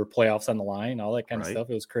Sanders. There were playoffs on the line, all that kind of stuff.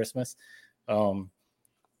 It was Christmas.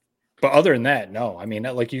 But other than that, no. I mean,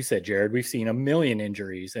 like you said, Jared, we've seen a million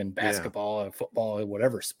injuries in basketball and football and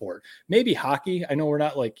whatever sport. Maybe hockey. I know we're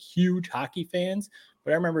not like huge hockey fans, but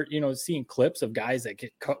I remember, you know, seeing clips of guys that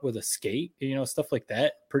get cut with a skate, you know, stuff like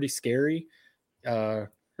that. Pretty scary. There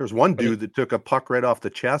was one dude that took a puck right off the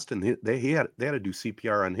chest, and they had to do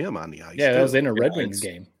CPR on him on the ice. Yeah, that was in a Red Wings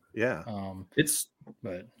game. Yeah. And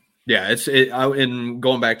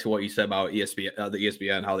going back to what you said about ESPN, the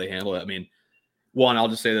ESPN, how they handle it. I mean, one, I'll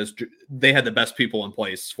just say this: they had the best people in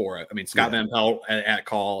place for it. I mean, Scott Van Pelt at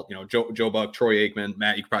call, Joe Buck, Troy Aikman,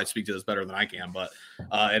 Matt. You could probably speak to this better than I can, but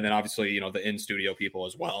and then obviously the in studio people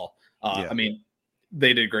as well. I mean,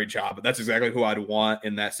 they did a great job. But that's exactly who I'd want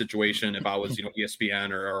in that situation if I was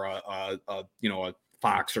ESPN or a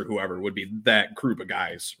Fox or whoever. Would be that group of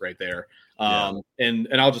guys right there. And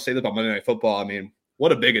I'll just say that about Monday Night Football. I mean,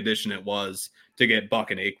 what a big addition it was to get Buck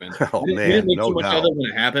and Aikman. Oh, man, didn't make no too much doubt. other when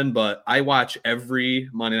it happened, but I watch every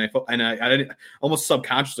Monday Night Football, and I didn't, almost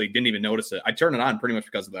subconsciously didn't even notice it. I turned it on pretty much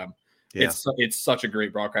because of them. Yeah. It's such a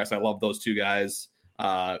great broadcast. I love those two guys.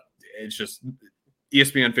 It's just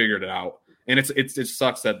ESPN figured it out, and it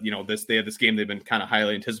sucks that they had this game they've been kind of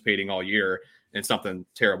highly anticipating all year, and something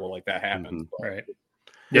terrible like that happened. Right?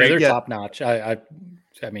 Yeah, they're top notch. I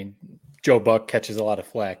mean, Joe Buck catches a lot of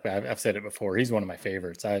flack, but I've said it before. He's one of my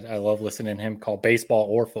favorites. I love listening to him call baseball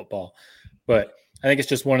or football. But I think it's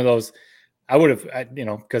just one of those. I would have,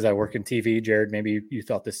 because I work in TV, Jared, maybe you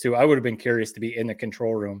thought this too. I would have been curious to be in the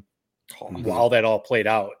control room while that all played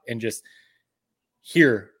out and just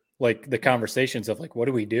hear like the conversations of like, what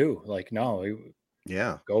do we do? Like, no,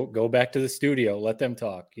 go back to the studio, let them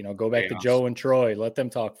talk. Go back to Joe and Troy, let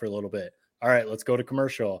them talk for a little bit. All right, let's go to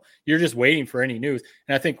commercial. You're just waiting for any news.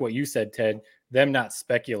 And I think what you said, Ted, them not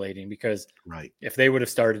speculating, because if they would have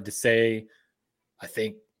started to say,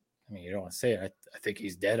 you don't want to say it. I think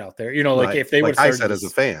he's dead out there. If they would have I said as a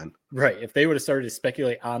fan. Right. If they would have started to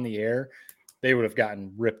speculate on the air, they would have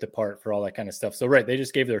gotten ripped apart for all that kind of stuff. So, they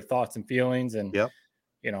just gave their thoughts and feelings. And,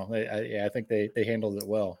 I think they handled it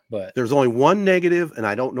well. But there's only one negative, and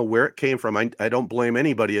I don't know where it came from. I don't blame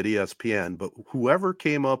anybody at ESPN, but whoever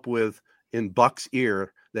came up with in Buck's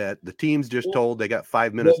ear that the team's just told they got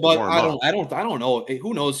 5 minutes to warm up. I don't know.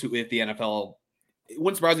 Who knows if the NFL? It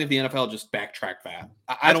wouldn't surprise me if the NFL just backtracked that.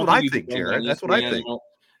 That's what I think, Jared. That's what I think.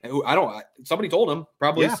 I don't. Somebody told him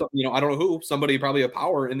probably. I don't know who. Somebody probably a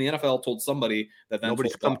power in the NFL told somebody that.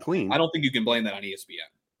 Nobody's come clean. I don't think you can blame that on ESPN.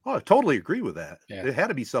 Oh, I totally agree with that. Yeah. It had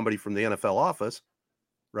to be somebody from the NFL office,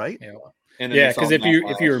 right? Yeah. Because if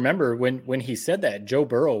you remember when he said that, Joe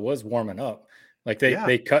Burrow was warming up. Like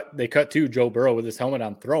they cut to Joe Burrow with his helmet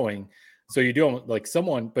on throwing. So you do like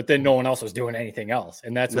someone, but then no one else was doing anything else.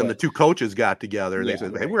 And then the two coaches got together and they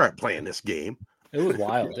said, hey, we aren't playing this game. It was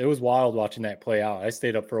wild. It was wild watching that play out. I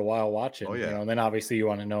stayed up for a while watching, and then obviously you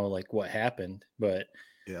want to know like what happened, but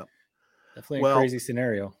definitely a crazy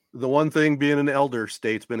scenario. The one thing being an elder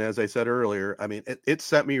statesman, as I said earlier, I mean, it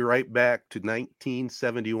sent me right back to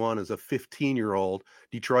 1971 as a 15-year-old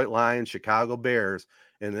Detroit Lions, Chicago Bears,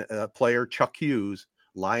 and a player, Chuck Hughes,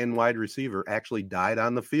 Lion wide receiver, actually died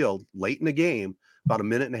on the field late in the game, about a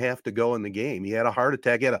minute and a half to go in the game. He had a heart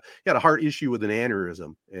attack. He had a heart issue with an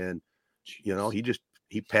aneurysm, and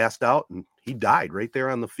he passed out and he died right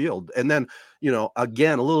there on the field. And then,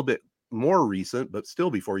 again, a little bit more recent, but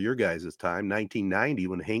still before your guys' time, 1990,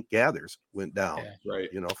 when Hank Gathers went down,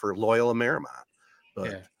 for Loyola Marymount.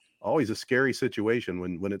 But always a scary situation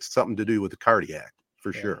when it's something to do with the cardiac,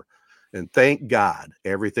 for sure. And thank God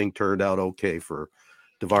everything turned out okay for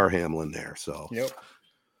DeVar Hamlin there. So,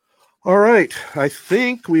 all right. I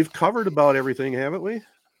think we've covered about everything, haven't we?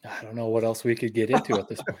 I don't know what else we could get into at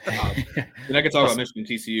this point. And I could talk about Michigan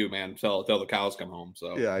TCU, man, till the cows come home.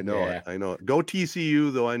 So I know it. I know it. Go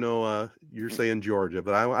TCU, though. I know you're saying Georgia,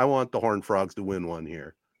 but I want the Horned Frogs to win one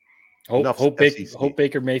here. Hope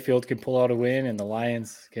Baker Mayfield can pull out a win and the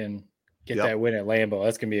Lions can get that win at Lambeau.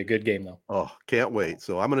 That's going to be a good game, though. Oh, can't wait.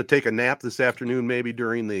 So I'm going to take a nap this afternoon, maybe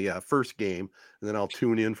during the first game, and then I'll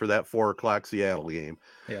tune in for that 4:00 Seattle game.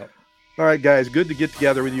 Yeah. All right, guys, good to get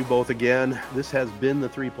together with you both again. This has been the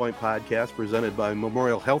 3 Point Podcast presented by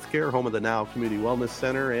Memorial Healthcare, home of the Now Community Wellness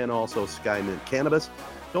Center, and also SkyMint Cannabis.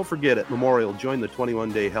 Don't forget, at Memorial, join the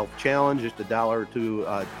 21-day health challenge. Just $1 to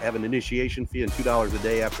have an initiation fee and $2 a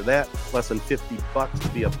day after that. Less than $50 to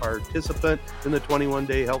be a participant in the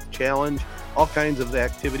 21-day health challenge. All kinds of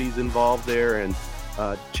activities involved there. And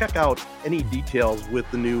check out any details with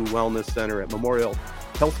the new wellness center at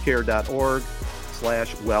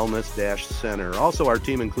memorialhealthcare.org/wellness-center. Also, our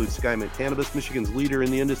team includes SkyMint Cannabis, Michigan's leader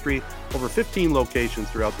in the industry, over 15 locations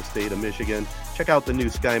throughout the state of Michigan. Check out the new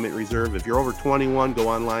SkyMint Reserve. If you're over 21, go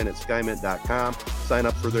online at skymint.com. Sign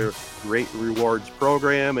up for their great rewards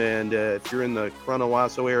program. And if you're in the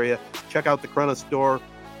Corona-Wasso area, check out the Corona store.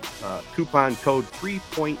 Coupon code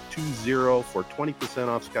 3.20 for 20%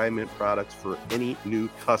 off SkyMint products for any new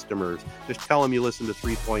customers. Just tell them you listen to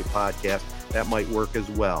 3 Point Podcast. That might work as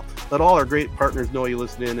well. Let all our great partners know you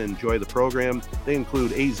listen in and enjoy the program. They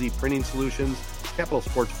include AZ Printing Solutions, Capital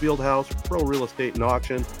Sports Fieldhouse, Pro Real Estate and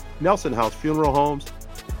Auction, Nelson House Funeral Homes,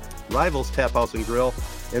 Rivals Tap House and Grill,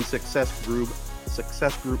 and Success Group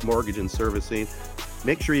Success Group Mortgage and Servicing.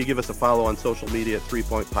 Make sure you give us a follow on social media at 3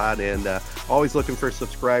 Point Pod, and always looking for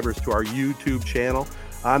subscribers to our YouTube channel.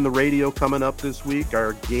 On the radio coming up this week,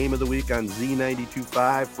 our game of the week on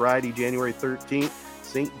Z92.5, Friday, January 13th,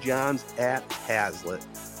 St. John's at Hazlitt.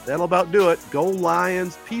 That'll about do it. Go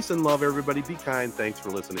Lions. Peace and love, everybody. Be kind. Thanks for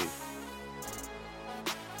listening.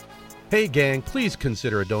 Hey gang, please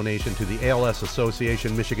consider a donation to the ALS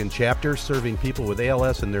Association Michigan chapter, serving people with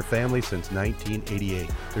ALS and their families since 1988.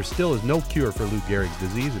 There still is no cure for Lou Gehrig's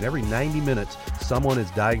disease, and every 90 minutes, someone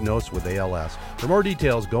is diagnosed with ALS. For more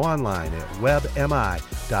details, go online at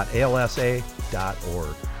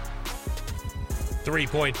webmi.alsa.org. 3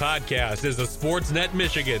 Point Podcast is a Sportsnet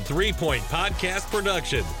Michigan 3 Point Podcast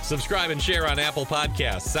production. Subscribe and share on Apple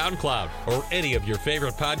Podcasts, SoundCloud, or any of your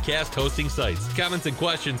favorite podcast hosting sites. Comments and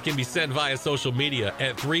questions can be sent via social media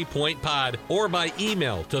at 3 Point Pod or by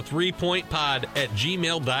email to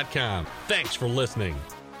 3pointpod@gmail.com. Thanks for listening.